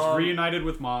have He's Mom, reunited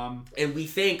with Mom. and we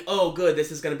think, oh, good,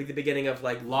 this is going to be the beginning of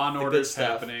like Law and the good Order's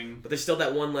stuff. happening. But there's still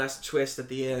that one last twist at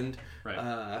the end, Right.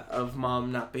 of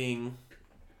Mom not being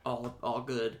all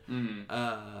good. Mm.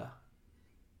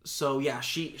 So yeah,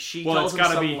 she Well, tells it's him got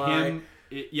to some be lie. him.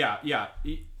 Yeah.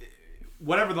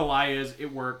 Whatever the lie is,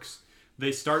 it works.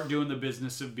 They start doing the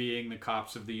business of being the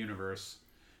cops of the universe,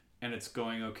 and it's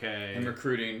going okay. And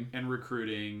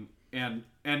recruiting. and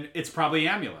it's probably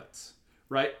amulets,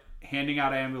 right? Handing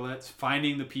out amulets,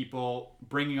 finding the people,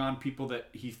 bringing on people that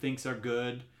he thinks are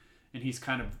good, and he's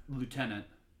kind of lieutenant.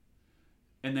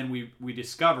 And then we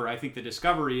discover, I think the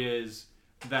discovery is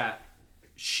that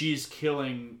she's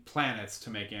killing planets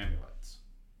to make amulets.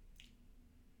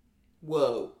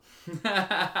 Whoa.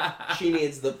 She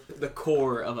needs the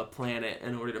core of a planet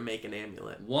in order to make an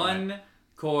amulet. One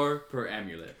core per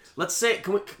amulet. Let's say,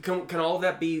 can all of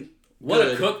that be What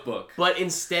good, a cookbook. But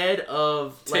instead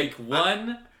of Take like,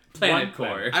 one planet one core.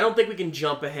 planet. I don't think we can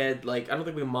jump ahead. Like, I don't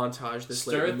think we can montage this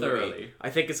Stir later in the movie. thoroughly. I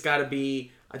think it's got to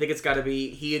be.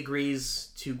 He agrees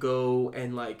to go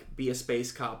and like be a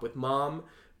space cop with Mom,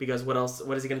 because what else?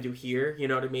 What is he gonna do here? You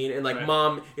know what I mean? And like, Right.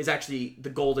 Mom is actually the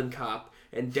golden cop,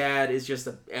 and Dad is just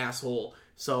an asshole.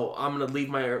 So I'm gonna leave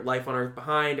my life on Earth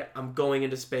behind. I'm going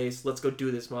into space. Let's go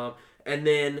do this, Mom. And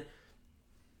then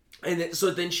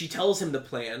so she tells him the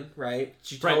plan, right?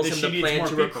 She tells that him she the needs plan more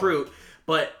to people. recruit,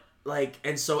 but like,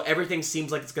 and so everything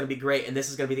seems like it's going to be great, and this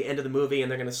is going to be the end of the movie,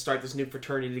 and they're going to start this new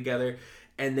fraternity together,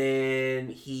 and then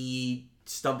he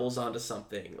stumbles onto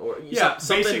something, or Yeah,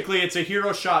 something. basically it's a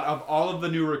hero shot of all of the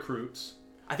new recruits.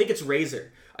 I think it's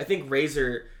Razor. I think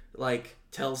Razor like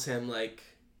tells him like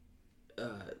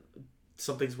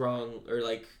something's wrong, or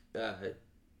like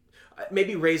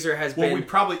maybe Razor has Well,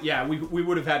 been. we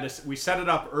would have had to. We set it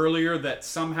up earlier that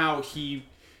somehow he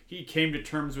came to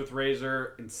terms with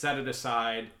Razor and set it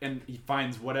aside, and he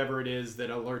finds whatever it is that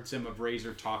alerts him of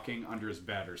Razor talking under his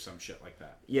bed or some shit like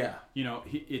that. Yeah, You know,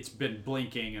 it's been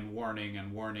blinking and warning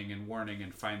and warning and warning,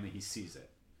 and finally he sees it.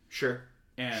 sure.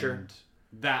 And Sure.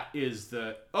 that is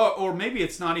the or maybe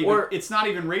it's not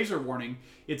even Razor warning.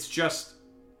 It's just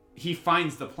he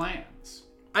finds the plans.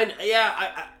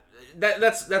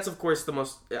 That's of course the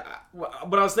most.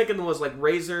 What I was thinking was like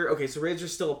Razor. Okay, so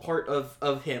Razor's still a part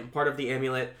of him, part of the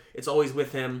amulet. It's always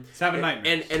with him. He's having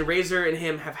nightmares. And Razor and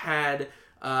him have had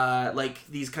like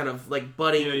these kind of like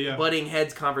butting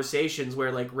heads conversations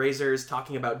where like Razor is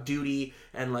talking about duty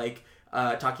and like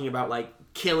talking about like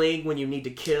killing when you need to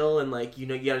kill, and like you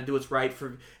got to do what's right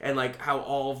for, and like how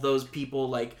all of those people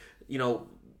like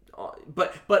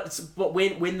but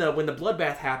when the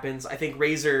bloodbath happens, I think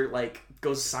Razor like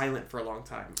goes silent for a long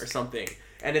time or something,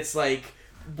 and it's like,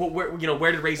 where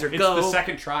did Razor go? It's the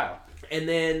second trial. And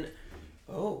then,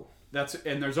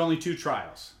 And there's only 2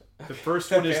 trials. The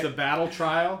first one is Okay. the battle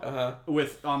trial Uh-huh.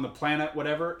 with on the planet,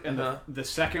 whatever, and Uh-huh. the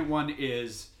second one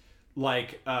is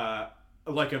like a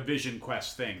Vision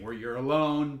Quest thing where you're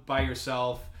alone by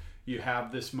yourself. You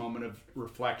have this moment of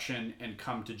reflection and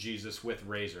come to Jesus with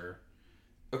Razor,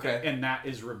 Okay. and that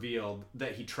is revealed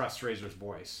that he trusts Razor's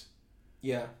voice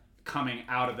Yeah. coming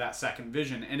out of that second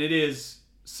vision, and it is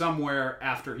somewhere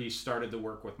after he started the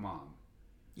work with Mom.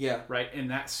 Yeah. Right, in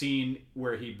that scene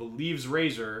where he believes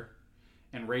Razor,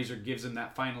 and Razor gives him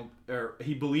that final, or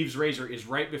he believes Razor is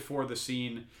right before the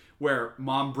scene where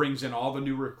Mom brings in all the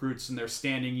new recruits and they're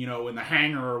standing, in the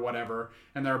hangar or whatever,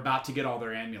 and they're about to get all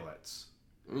their amulets.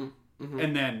 Mm-hmm.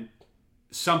 And then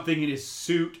something in his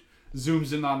suit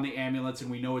zooms in on the amulets, and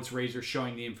we know it's Razor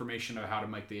showing the information of how to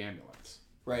make the amulets.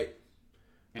 Right.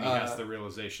 And he has the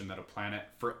realization that a planet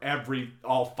for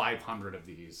all 500 of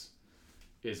these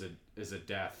is a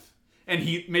death. And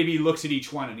he looks at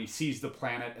each one and he sees the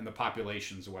planet and the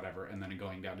populations or whatever, and then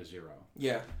going down to zero.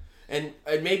 Yeah. And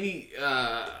maybe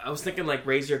I was thinking like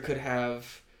Razor could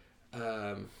have.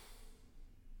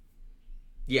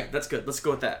 Yeah, that's good. Let's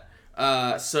go with that.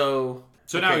 So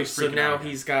now he's freaking now out again.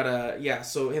 he's got a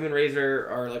So him and Razor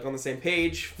are like on the same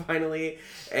page finally,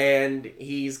 and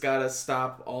he's got to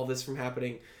stop all this from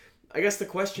happening. I guess the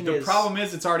question The is, problem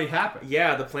is it's already happened.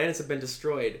 yeah, the planets have been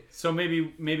destroyed. So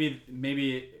maybe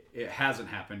it hasn't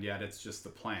happened yet. It's just the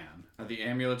plan. Are the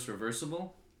amulets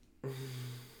reversible?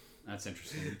 That's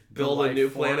interesting. Build The a new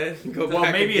life force- planet. Go Well,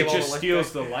 back maybe and it give all just the life steals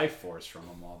back. the life force from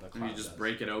them all. The And you cloud just does.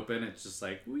 break it open. It's just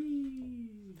like, whee.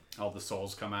 All the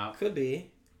souls come out. Could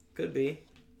be.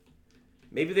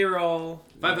 Maybe they were all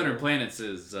 500 planets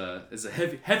is a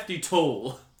hefty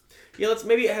toll. Yeah,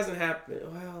 maybe it hasn't happened.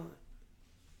 Well,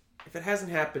 if it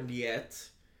hasn't happened yet,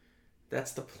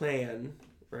 that's the plan,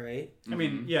 right? I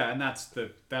mean, yeah, and that's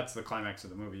the climax of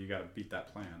the movie. You got to beat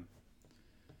that plan.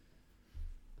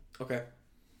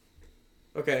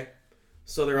 Okay.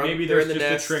 So they're on. Maybe they're there's in the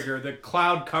just nest. a trigger. The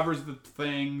cloud covers the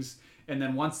things, and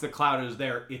then once the cloud is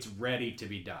there, it's ready to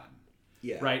be done.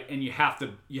 Yeah. Right, and you have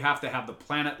to have the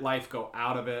planet life go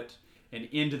out of it and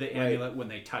into the amulet when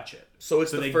they touch it. So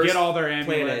it's the they first get all their planet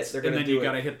amulets, they're and gonna then do you it.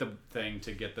 got to hit the thing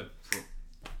to get the.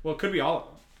 Well, it could be all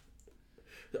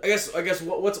of them. I guess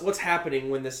what's happening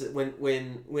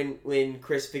when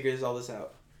Chris figures all this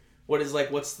out? What's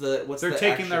They're the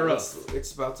taking action? their What's- oath.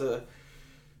 It's about to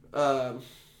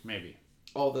Maybe.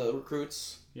 all the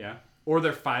recruits. Yeah. Or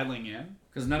they're filing in.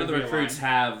 Because none of the Could be a recruits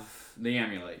line. have the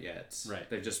amulet yet. Right.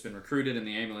 They've just been recruited, and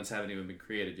the amulets haven't even been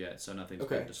created yet, so nothing's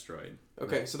Okay. been destroyed.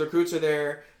 Okay, so the recruits are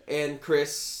there, and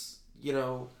Chris,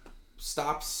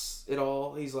 stops it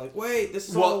all. He's like, "Wait, this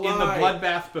is all Well, a in the lie."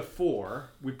 bloodbath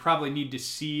before, we probably need to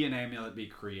see an amulet be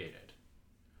created.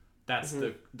 That's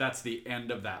the end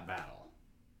of that battle.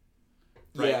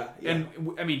 Right? Yeah.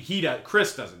 And I mean,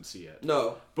 Chris doesn't see it,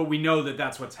 No. but we know that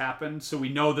that's what's happened. So we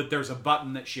know that there's a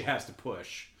button that she has to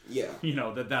push. Yeah.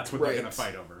 That's what they're Right. gonna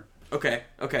fight over. Okay.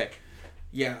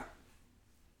 Yeah.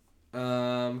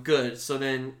 Good.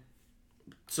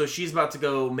 So she's about to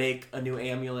go make a new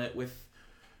amulet with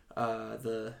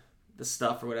the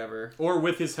stuff or whatever. Or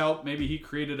with his help, maybe he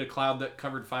created a cloud that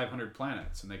covered 500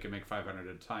 planets, and they can make 500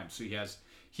 at a time. So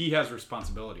he has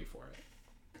responsibility for it.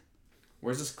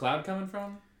 Where's this cloud coming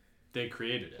from? They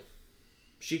created it.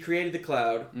 She created the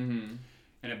cloud. Mm-hmm.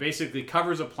 And it basically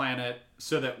covers a planet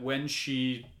so that when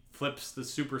she flips the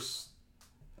super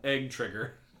egg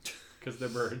trigger, because they're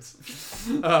birds,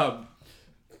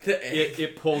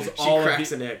 it pulls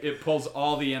cracks an egg. it pulls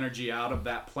all the energy out of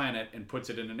that planet and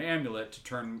puts it in an amulet to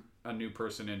turn a new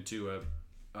person into a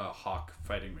hawk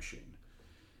fighting machine.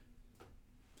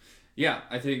 Yeah,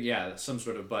 I think, some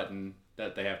sort of button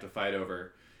that they have to fight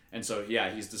over. And so,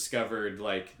 he's discovered,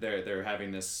 like, they're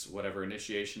having this, whatever,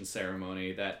 initiation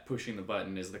ceremony, that pushing the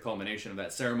button is the culmination of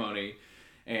that ceremony,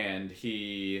 and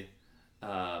he,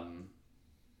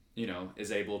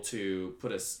 is able to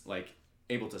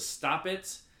able to stop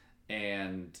it,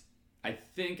 and I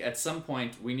think at some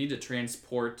point we need to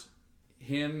transport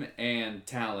him and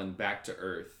Talon back to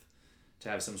Earth to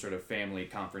have some sort of family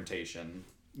confrontation.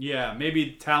 Yeah,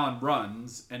 maybe Talon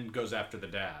runs and goes after the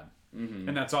dad. Mm-hmm.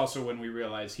 And that's also when we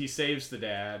realize he saves the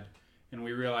dad, and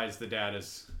we realize the dad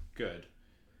is good.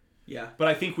 Yeah. But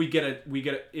I think we get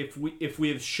if we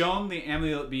have shown the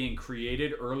amulet being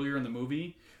created earlier in the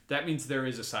movie, that means there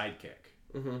is a sidekick.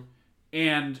 Mm-hmm.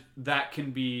 And that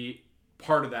can be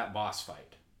part of that boss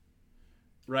fight.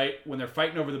 Right? When they're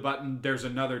fighting over the button, there's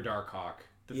another Darkhawk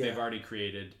that they've already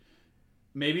created.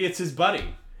 Maybe it's his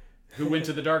buddy. who went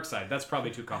to the dark side. That's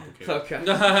probably too complicated. Okay.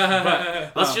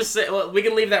 But let's just say we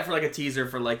can leave that for like a teaser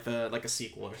for like a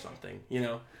sequel or something. You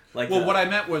know. Like Well, what I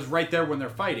meant was right there when they're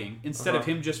fighting, instead of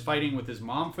him just fighting with his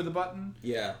mom for the button,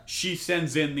 Yeah. she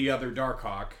sends in the other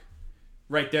Darkhawk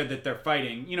right there that they're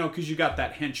fighting. You know, because you got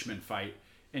that henchman fight,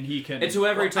 and he can. It's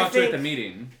whoever he Well, I talked to at think- the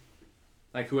meeting.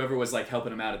 Like, whoever was, like,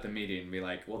 helping him out at the meeting. Be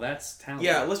like, well, that's talented.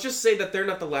 Yeah. Let's just say that they're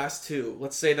not the last two.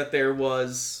 Let's say that there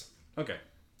was Okay.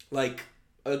 like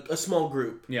a small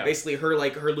group. Yeah. Basically, her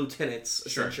lieutenants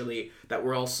essentially that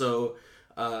were also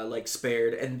like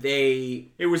spared, and they.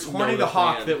 It was Horny know the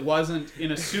Hawk plan. that wasn't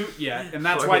in a suit yet, and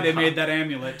that's Horny why they the made Hawk. that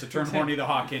amulet to turn Horny the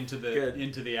Hawk into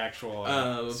Good. the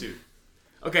actual suit.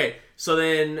 Okay, so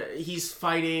then he's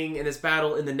fighting in this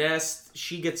battle in the nest.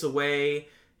 She gets away.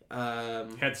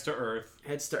 Heads to Earth.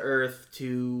 Heads to Earth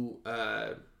to.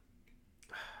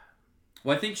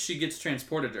 Well, I think she gets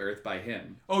transported to Earth by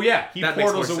him. Oh yeah, he That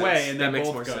makes portals more away, sense. and That then makes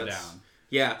both more go sense. down.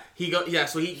 Yeah,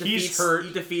 so he defeats. hurt.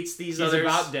 He defeats these He's others.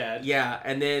 about dead. Yeah,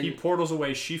 and then He portals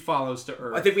away. She follows to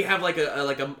Earth. I think we have like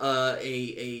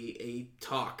a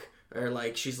talk, or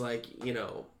like she's like, you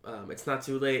know, it's not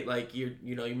too late. Like you're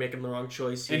making the wrong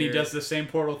choice here. and he does the same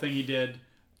portal thing he did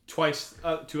twice,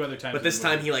 2 other times. But this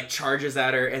time he like charges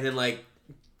at her and then like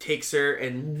takes her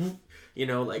and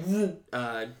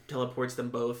teleports them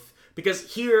both.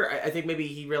 Because here I think maybe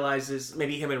he realizes,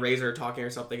 maybe him and Razor are talking or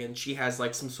something, and she has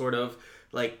like some sort of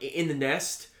like in the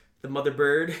nest. The mother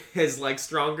bird is like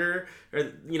stronger, or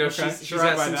you know, Okay, she's sure,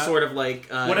 got I buy some that. sort of like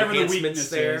whatever the enhancements weakness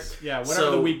there. is. Yeah, whatever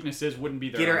So, the weakness is wouldn't be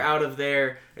there. get her out of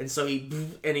there, and so he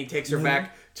takes her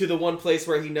back to the one place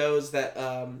where he knows that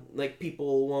like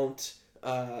people won't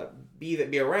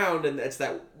be around, and it's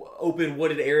that open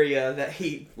wooded area that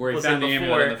he Where he was found the in amulet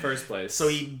before. in the first place. So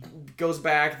he goes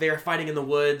back. They're fighting in the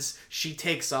woods. She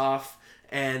takes off,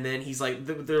 and then he's like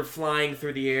they're flying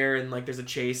through the air, and like there's a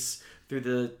chase through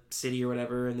the city or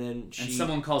whatever, and then she And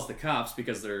someone calls the cops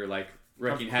because they're, like,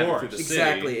 wreaking Of havoc course. through the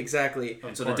city. exactly.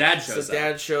 And Of so the course. dad So shows up.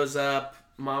 dad shows up.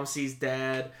 Mom sees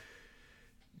dad.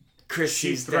 Chris She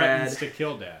sees threatens dad. to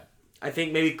kill Dad. I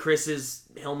think maybe Chris's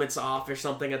helmet's off or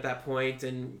something at that point,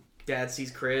 and dad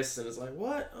sees Chris and is like,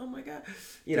 "What? Oh my god!"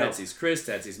 You know. Dad sees Chris,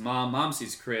 dad sees mom, mom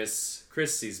sees Chris,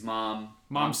 Chris sees mom,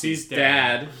 Mom sees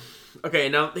dad. Okay,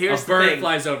 now A here's the bird thing.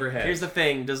 flies overhead. Here's the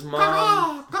thing. Does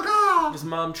mom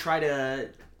try to?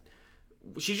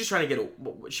 She's just trying to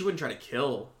get. She wouldn't try to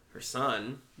kill her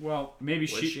son. Well, maybe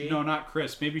she? No, not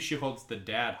Chris. Maybe she holds the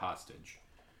dad hostage.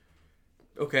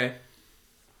 Okay,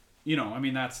 You know, I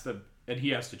mean, and he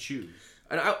has to choose.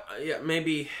 and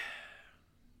maybe.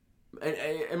 And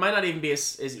it might not even be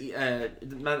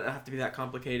it might not have to be that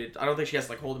complicated. I don't think she has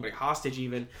to like hold him like hostage.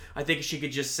 Even I think she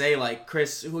could just say like,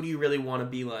 Chris, who do you really want to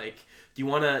be like? Do you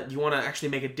want to actually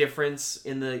make a difference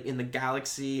in the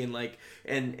galaxy and like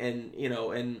and you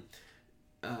know and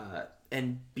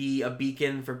be a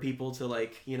beacon for people to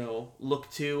like, you know, look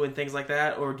to and things like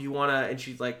that? Or do you want to? And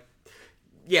she's like,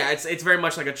 yeah, it's very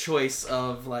much like a choice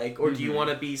of like, or do you want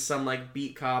to be some like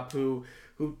beat cop who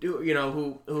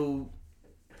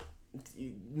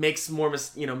makes more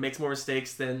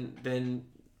mistakes than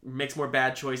makes more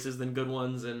bad choices than good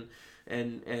ones and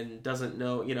doesn't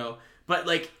know, you know. But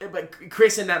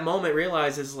Chris in that moment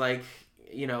realizes like,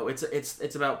 you know,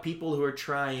 it's about people who are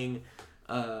trying.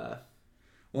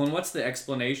 Well, and what's the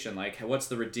explanation? Like, what's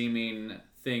the redeeming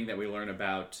thing that we learn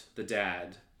about the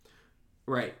dad?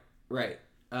 Right.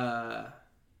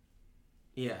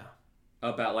 Yeah.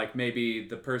 About, like, maybe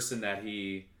the person that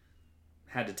he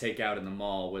had to take out in the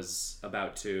mall was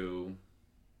about to,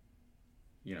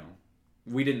 you know,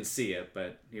 we didn't see it,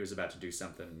 but he was about to do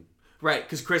something. Right,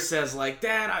 because Chris says like,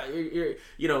 Dad,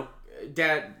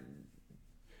 Dad.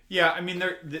 Yeah, I mean,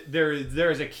 there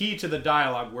is a key to the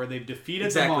dialogue where they've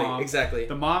defeated the mom. Exactly.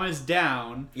 The mom is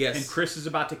down. Yes. And Chris is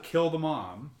about to kill the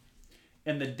mom.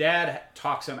 And the dad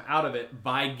talks him out of it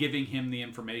by giving him the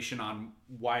information on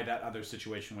why that other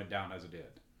situation went down as it did.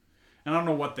 And I don't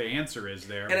know what the answer is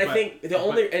there. And I think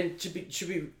should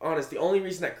be honest, the only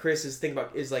reason that Chris is thinking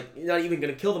about is like not even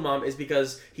going to kill the mom is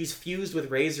because he's fused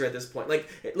with Razor at this point. Like,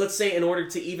 let's say in order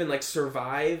to even like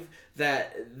survive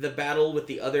the battle with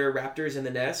the other raptors in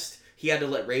the nest, he had to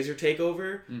let Razor take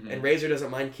over, and Razor doesn't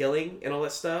mind killing and all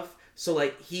that stuff. So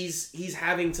like he's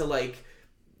having to like,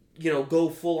 you know, go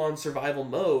full on survival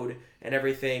mode and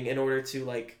everything in order to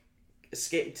like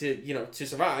escape to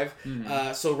survive.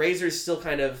 So Razor's still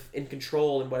kind of in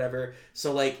control and whatever.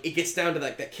 So like it gets down to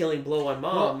like that killing blow on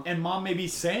mom. Well, and mom may be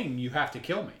saying, you have to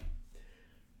kill me.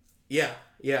 Yeah.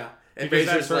 And Because Razor's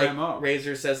that's her like MO.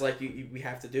 Razor says like we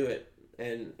have to do it,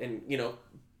 and you know,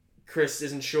 Chris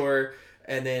isn't sure,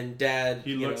 and then Dad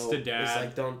He looks to Dad, is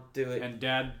like, don't do it. And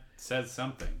dad says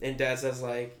something. And Dad says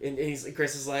like, and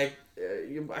Chris is like,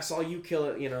 I saw you kill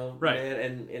it, Right.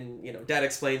 man. And Dad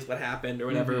explains what happened or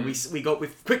whatever. We go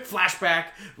with quick flashback.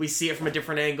 We see it from a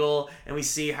different angle, and we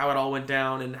see how it all went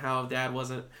down and how Dad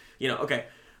wasn't, okay.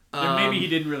 Then maybe he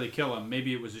didn't really kill him.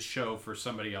 Maybe it was a show for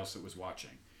somebody else that was watching.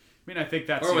 I mean, I think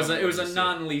that's. Or the it was only way a to see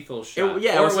non-lethal shot. Or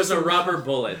it was just a rubber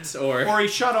bullet. Or he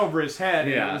shot over his head.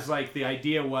 And Yeah. it was like the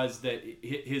idea was that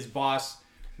his boss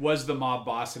was the mob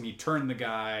boss, and he turned the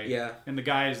guy. Yeah. And the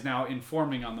guy is now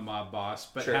informing on the mob boss,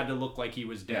 but Sure. had to look like he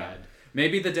was dead.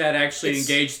 Maybe the dad actually It's-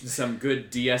 engaged in some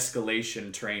good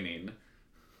de-escalation training.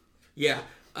 Yeah.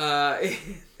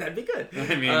 That'd be good.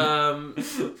 I mean,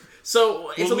 so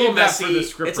it's We'll a little leave that messy. for the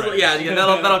script It's a little, writers. yeah,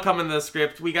 that'll come in the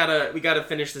script. We gotta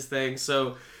finish this thing.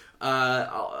 So,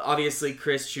 obviously,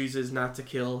 Chris chooses not to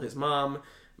kill his mom.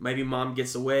 Maybe Mom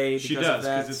gets away because She of does,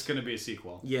 that. because it's going to be a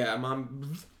sequel. Yeah,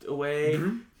 Mom away.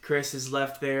 Chris is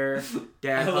left there.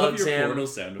 Dad I love hugs your him. portal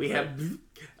sound We effect.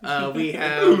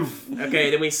 have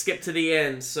okay. Then we skip to the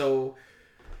end. So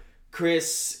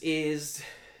Chris is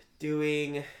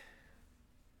doing.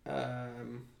 I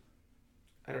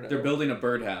don't know. They're building a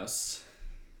birdhouse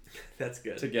That's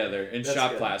good. together in That's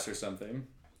shop good. class or something.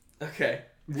 Okay,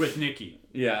 With Nikki.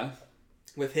 Yeah.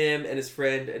 with him and his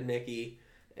friend and Nikki,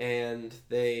 and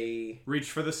they. Reach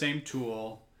for the same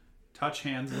tool, touch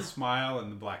hands and smile,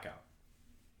 and the blackout.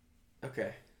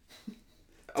 Okay.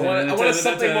 I want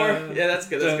something more. Yeah, that's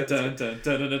good. That's good. That's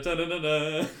good.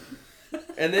 good.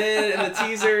 And then in the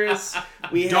teasers,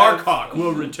 we have Darkhawk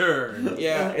will return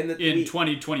Yeah, in in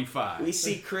 2025. we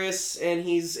see Chris, and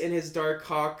he's in his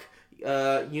Darkhawk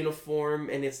uniform,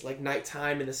 and it's like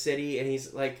nighttime in the city, and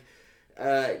he's like,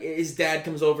 his dad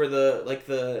comes over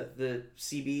the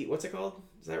CB. What's it called?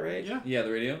 Is that right? Yeah. Yeah,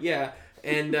 the radio. Yeah,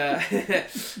 and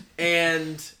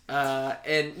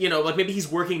like maybe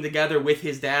he's working together with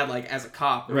his dad, like as a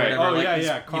cop, or Right. whatever. Oh, like, yeah, he's,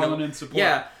 yeah. Calling in support.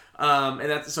 Yeah. And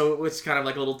that's so it's kind of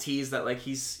like a little tease that like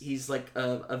he's like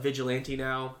a vigilante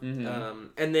now.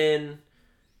 And then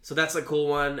so that's a cool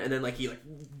one. And then like he like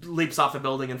leaps off the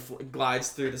building and glides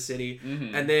through the city.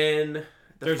 And then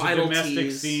There's a final domestic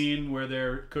tease. scene where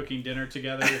they're cooking dinner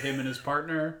together, him and his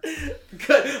partner.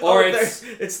 Good. Or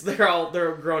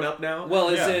they're grown up now.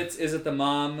 Well, Yeah. is it the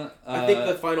mom? I think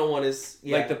the final one is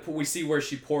like we see where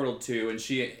she portaled to, and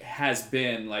she has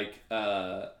been like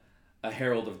a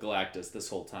herald of Galactus this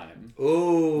whole time.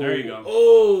 Oh, There you go.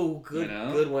 Oh, good, You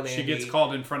know? good one. She Andy. gets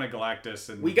called in front of Galactus,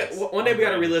 and We got it's one day. We got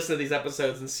to on re-listen to these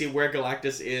episodes and see where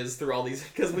Galactus is through all these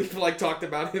because we've like talked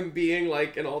about him being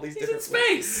like in all these He's in different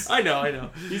space. I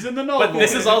know. He's in the novel. But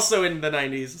this is also in the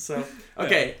 90s. So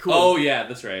okay, cool. Oh yeah,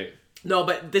 that's right. No,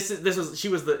 but this is this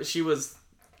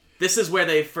is where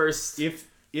they first. If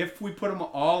we put them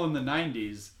all in the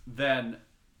 90s, then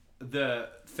the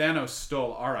Thanos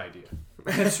stole our idea.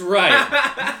 That's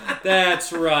right.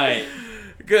 That's right.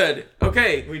 Good.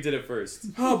 Okay. We did it first.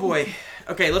 Oh boy.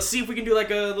 Okay, let's see if we can do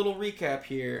like a little recap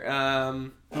here.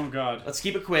 Oh God. Let's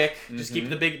keep it quick. Just keep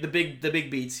the big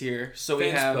beats here. So we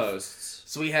Fans have. posts.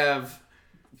 So we have.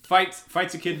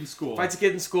 Fights a kid in school. Fights a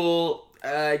kid in school,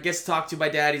 gets talked to by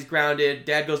dad, he's grounded,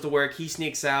 dad goes to work, he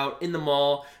sneaks out in the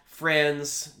mall,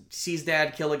 friends, sees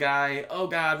dad kill a guy, oh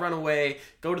god, run away,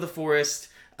 go to the forest,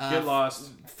 Get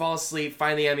lost. fall asleep,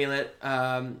 find the amulet,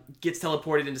 gets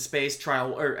teleported into space,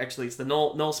 actually it's the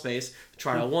null space,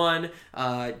 trial 1,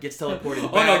 gets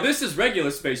teleported back. Oh no, this is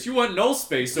regular space. You want null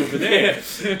space over there.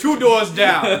 2 doors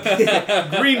down.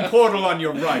 Green portal on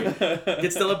your right.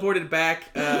 Gets teleported back,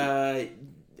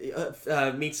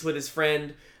 meets with his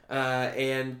friend,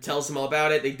 and tells him all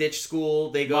about it. They ditch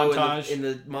school. They go Montage. in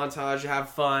the montage, have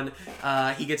fun.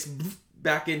 He gets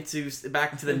back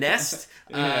to the nest.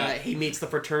 Yeah. He meets the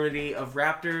fraternity of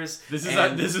raptors. This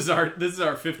is and-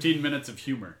 our 15 minutes of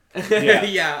humor.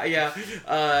 yeah.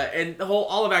 And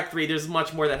all of Act 3, there's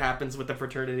much more that happens with the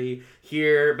fraternity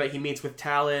here. But he meets with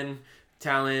Talon.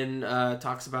 Talon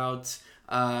talks about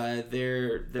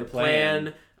their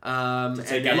plan. And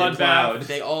take then out Bloodbath.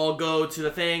 they all go to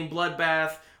the thing,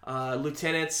 Bloodbath.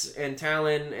 Lieutenants and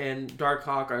Talon and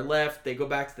Darkhawk are left. They go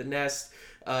back to the nest.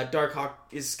 Darkhawk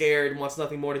is scared and wants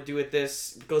nothing more to do with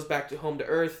this. Goes back home to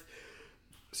Earth.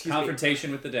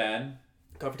 Confrontation with the dad.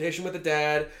 Confrontation with the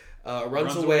dad.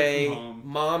 Runs away away.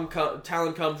 from home.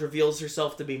 Talon comes, reveals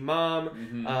herself to be Mom.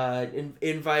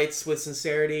 Invites with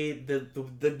sincerity.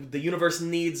 The universe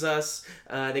needs us.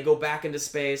 They go back into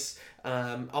space.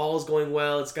 All is going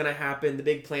well. It's gonna happen. The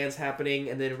big plan's happening,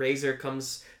 and then Razor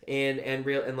comes in and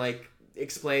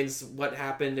explains what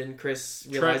happened, and Chris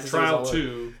realizes Trial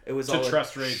it was to all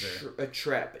trust Razor. a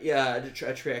trap. Yeah,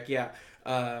 a trick. Yeah.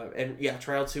 And yeah,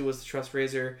 Trial 2 was to trust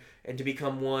Razor and to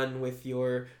become one with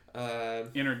your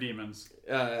Inner demons.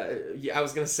 Yeah, I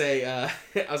was gonna say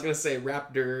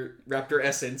Raptor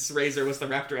Essence. Razor was the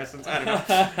Raptor Essence. I don't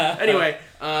know. Anyway,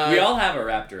 we all have a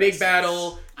raptor. big essence.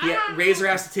 battle. Razor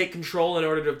has to take control in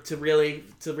order to really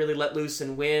let loose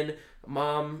and win.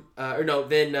 Then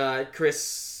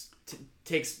Chris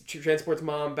transports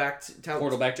Mom back to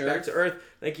Portal back to Earth.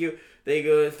 Thank you. They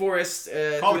go to the forest,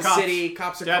 to Call the the cops. city.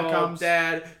 Cops are Dad called. comes.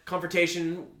 Dad,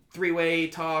 confrontation, 3-way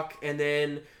talk, and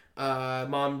then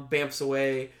Mom bamfs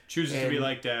away. Chooses to be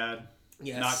like Dad.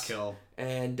 Yes. Not kill.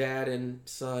 And Dad and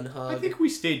son hug. I think we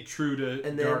stayed true to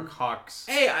And then- Dark Hawk's.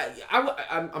 Hey,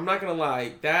 I'm not gonna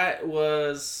lie. That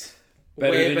was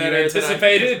Better way than better you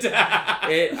anticipated.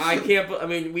 I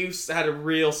mean, we've had a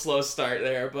real slow start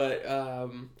there, but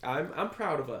I'm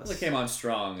proud of us. It came on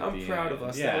strong. at I'm the proud end. of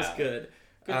us. Yeah. That was good.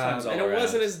 Good times all and it around.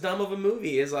 wasn't as dumb of a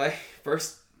movie as I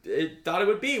first thought it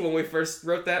would be when we first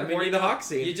wrote that Morty the Hawk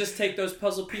scene. You just take those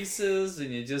puzzle pieces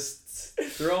and you just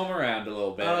throw them around a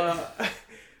little bit.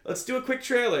 Let's do a quick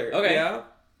trailer. Okay.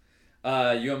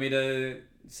 Yeah? You want me to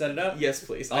set it up? Yes,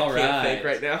 please. All I can't right. think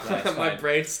right now. That's My fine.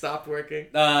 brain stopped working.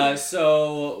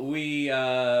 So we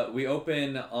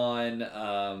open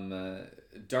on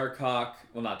Dark Hawk.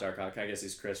 Well, not Dark Hawk. I guess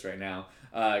he's Chris right now.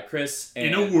 Chris and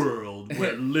In a world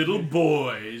where little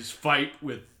boys fight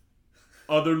with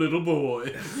other little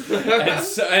boys.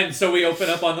 and so we open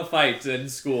up on the fight in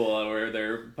school where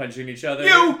they're punching each other.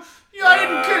 I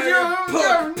didn't kiss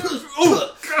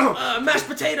you. Mashed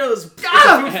potatoes. It's a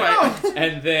food fight.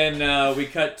 And then we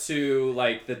cut to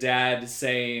like the dad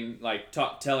saying, like,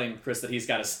 telling Chris that he's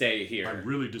got to stay I'm here.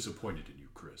 really disappointed in you,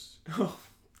 Chris.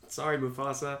 Sorry,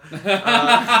 Mufasa.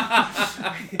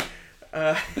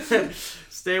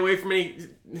 Stay away from any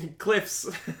cliffs.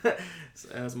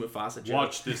 That was a Mufasa joke.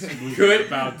 Watch this movie Good,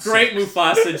 about great sex.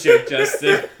 Mufasa joke,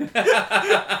 Justin.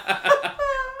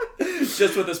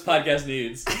 Just what this podcast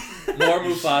needs. More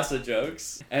Mufasa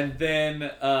jokes. And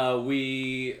then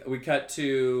we cut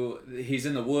to he's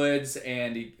in the woods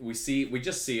and we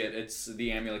just see it. It's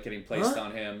the amulet getting placed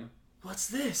on him. What's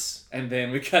this? And then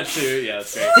we cut to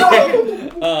that's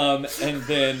great. And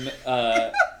then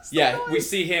we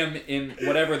see him in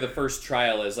whatever the first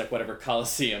trial is, like whatever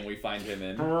Coliseum we find him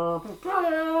in.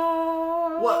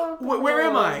 What? Where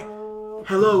am I?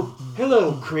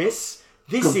 Hello, Chris.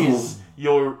 This is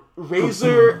your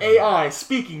Razor AI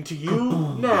speaking to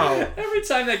you now. Every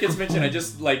time that gets mentioned, I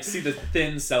just like see the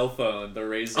thin cell phone, the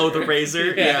Razor. Oh, the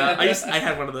Razor? Yeah. I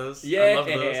had one of those. I loved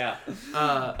those. Yeah.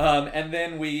 And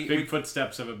then we Big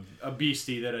footsteps of a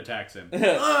beastie that attacks him.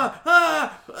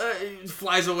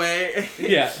 Flies away.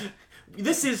 yeah.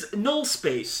 This is Null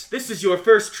Space. This is your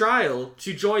first trial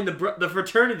to join the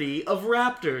fraternity of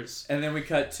Raptors. And then we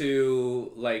cut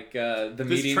to like the This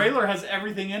meeting. trailer has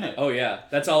everything in it. Oh yeah,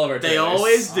 that's all of our They trailers.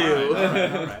 always do. All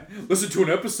right. Listen to an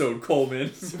episode,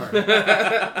 Coleman. It's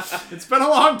been a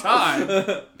long time.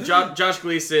 Josh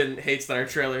Gleason hates that our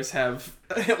trailers have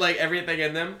like everything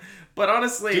in them, but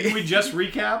honestly, Didn't we just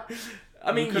recap?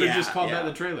 I mean, we could have yeah, just called yeah. that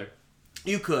the trailer.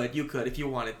 You could if you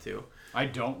wanted to. I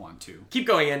don't want to. Keep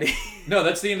going, Andy. No,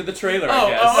 that's the end of the trailer, Oh,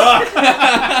 I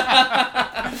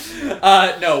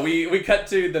guess. No, we cut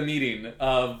to the meeting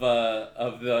of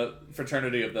the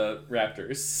fraternity of the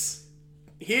Raptors.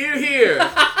 Here.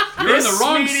 You're in the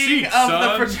wrong meeting seat, of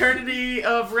son. the fraternity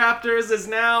of Raptors is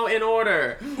now in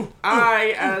order.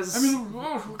 I, as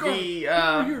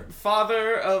the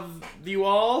father of you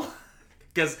all,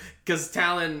 because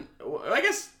Talon, I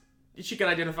guess she can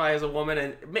identify as a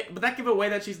woman, but that give away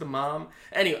that she's the mom.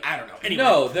 Anyway, I don't know. Anyway.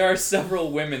 No, there are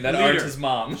several women that aren't his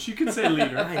mom. She could say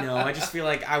leader. I know. I just feel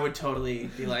like I would totally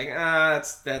be like,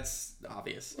 that's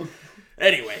obvious.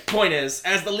 Anyway, point is,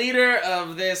 as the leader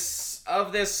of this,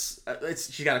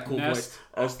 she got a cool Nest. voice.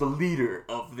 As the leader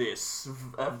of this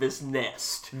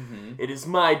nest, it is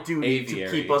my duty Aviary.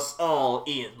 to keep us all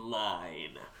in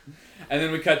line. And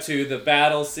then we cut to the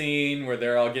battle scene where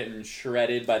they're all getting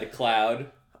shredded by the cloud.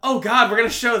 Oh God, we're gonna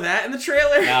show that in the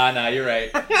trailer. Nah, you're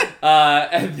right.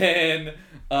 And then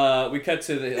we cut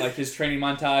to his training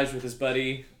montage with his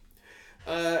buddy.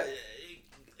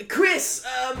 Chris,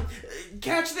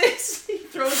 catch this! He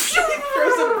throws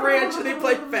a branch and they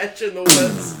play fetch in the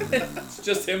woods. It's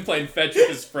just him playing fetch with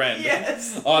his friend.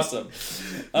 Yes. Awesome.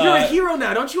 You're a hero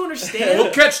now, don't you understand?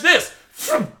 We'll catch this!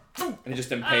 And he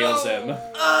just impales him.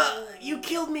 You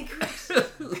killed me, Chris.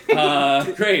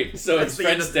 Great. So his the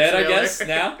end friend's of the dead, I trailer. guess,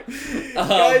 now?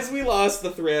 Guys, we lost the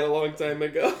thread a long time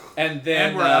ago. And then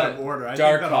And we're out of order. I think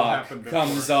Dark that all Hawk happened before.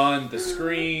 comes on the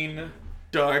screen.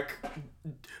 Dark.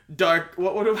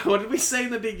 What did we say in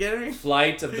the beginning?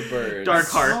 Flight of the Birds. Dark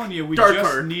I'm Heart. telling you, we Dark just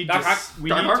Heart. need Dark to... Hawk. We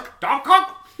Dark need Hawk. Dark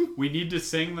Hawk. We need to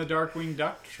sing the Darkwing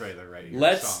Duck trailer right here.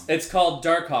 Let's. song. It's called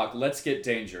Darkhawk. Let's get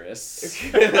dangerous.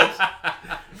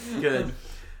 Good.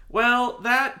 Well,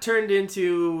 that turned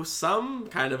into some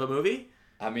kind of a movie.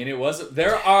 I mean, it was.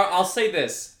 There are. I'll say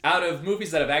this: out of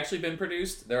movies that have actually been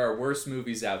produced, there are worse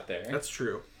movies out there. That's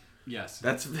true. Yes.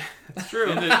 That's true.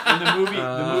 In the movie,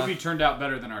 the movie turned out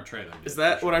better than our trailer did. Is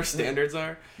that what our standards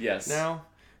are Yes. now?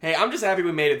 Hey, I'm just happy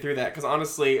we made it through that, because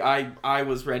honestly, I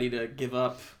was ready to give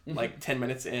up like 10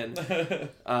 minutes in.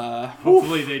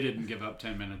 Hopefully they didn't give up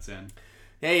 10 minutes in.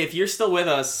 Hey, if you're still with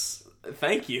us,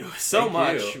 thank you so Thank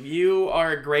much. you. You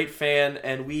are a great fan,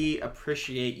 and we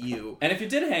appreciate you. And if you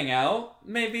did hang out,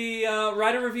 maybe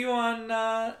write a review on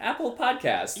Apple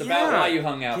Podcast about Yeah. why you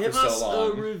hung out Give for us so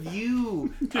long. a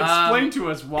review. Explain to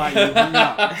us why you hung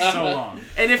out so long.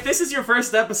 And if this is your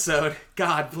first episode,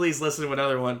 God, please listen to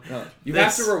another one. You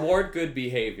This- have to reward good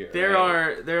behavior. There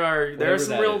right? are Whatever some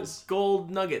that real is. gold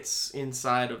nuggets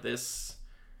inside of this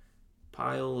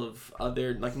pile of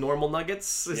other like normal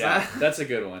nuggets. Is Yeah, that that's a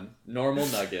good one. Normal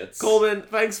nuggets. Coleman?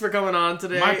 Thanks for coming on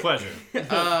today. My pleasure.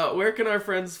 Where can our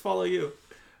friends follow you?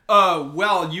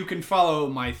 Well, you can follow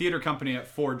my theater company at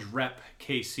Forge Rep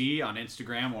KC on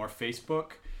Instagram or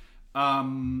Facebook.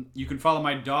 You can follow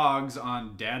my dogs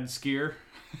on Dad Skier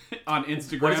on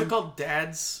Instagram. What is it called?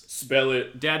 Dad's. Spell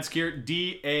it. Dad Skier,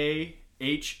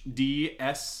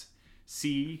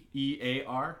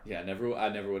 DAHDSCEAR. Yeah, I never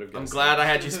would have guessed. I'm glad I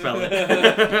had you spell it.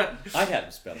 I had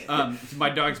him spell it. My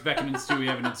dogs Beckon and Stewie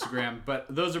have an Instagram, but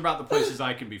those are about the places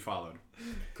I can be followed.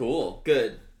 Cool.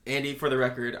 Good. Andy, for the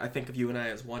record, I think of you and I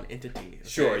as one entity. Okay?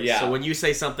 Sure, yeah. So when you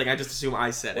say something, I just assume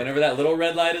I said it. Whenever that little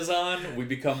red light is on, we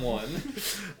become one.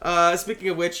 Speaking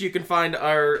of which, you can find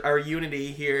our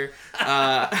unity here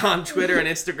on Twitter and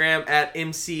Instagram at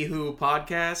MC Who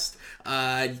Podcast.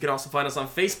 You can also find us on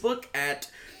Facebook at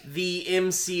the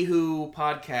MC Who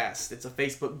Podcast. It's a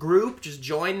Facebook group. Just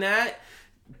join that.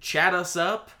 Chat us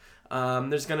up.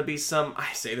 There's going to be some...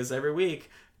 I say this every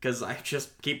week because I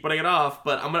just keep putting it off,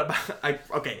 but I'm going to...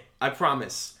 I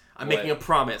promise. I'm What? making a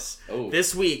promise. Oh.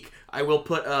 This week, I will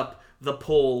put up the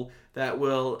poll that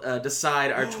will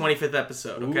decide our 25th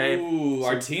episode, okay? Ooh,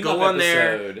 our team Go up on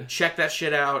episode. there, check that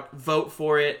shit out, vote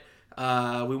for it.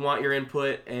 We want your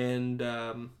input, and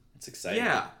It's exciting.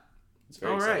 yeah. It's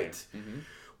very All exciting. right.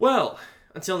 Well,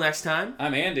 until next time,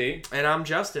 I'm Andy. and I'm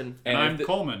Justin. And I'm if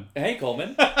Coleman. Hey,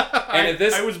 Coleman. And if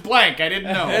this I was blank. I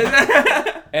didn't know.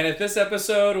 and if this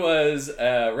episode was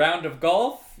a round of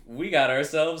golf, we got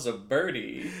ourselves a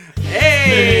birdie.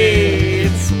 Hey!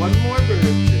 It's one more bird,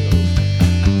 too.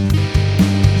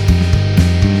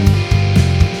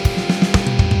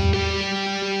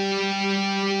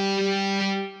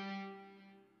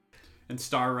 And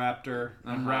Star Raptor.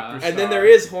 And Raptor Star. And then there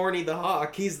is Horny the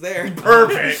Hawk. He's there.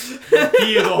 Perfect.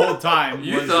 He the whole time.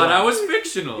 You thought I was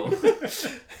fictional.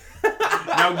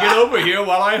 Now get over here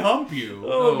while I hump you.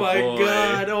 Oh, Oh, my boy.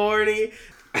 God, Horny.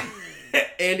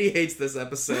 Andy hates this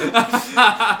episode.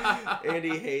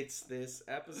 Andy hates this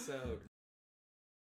episode.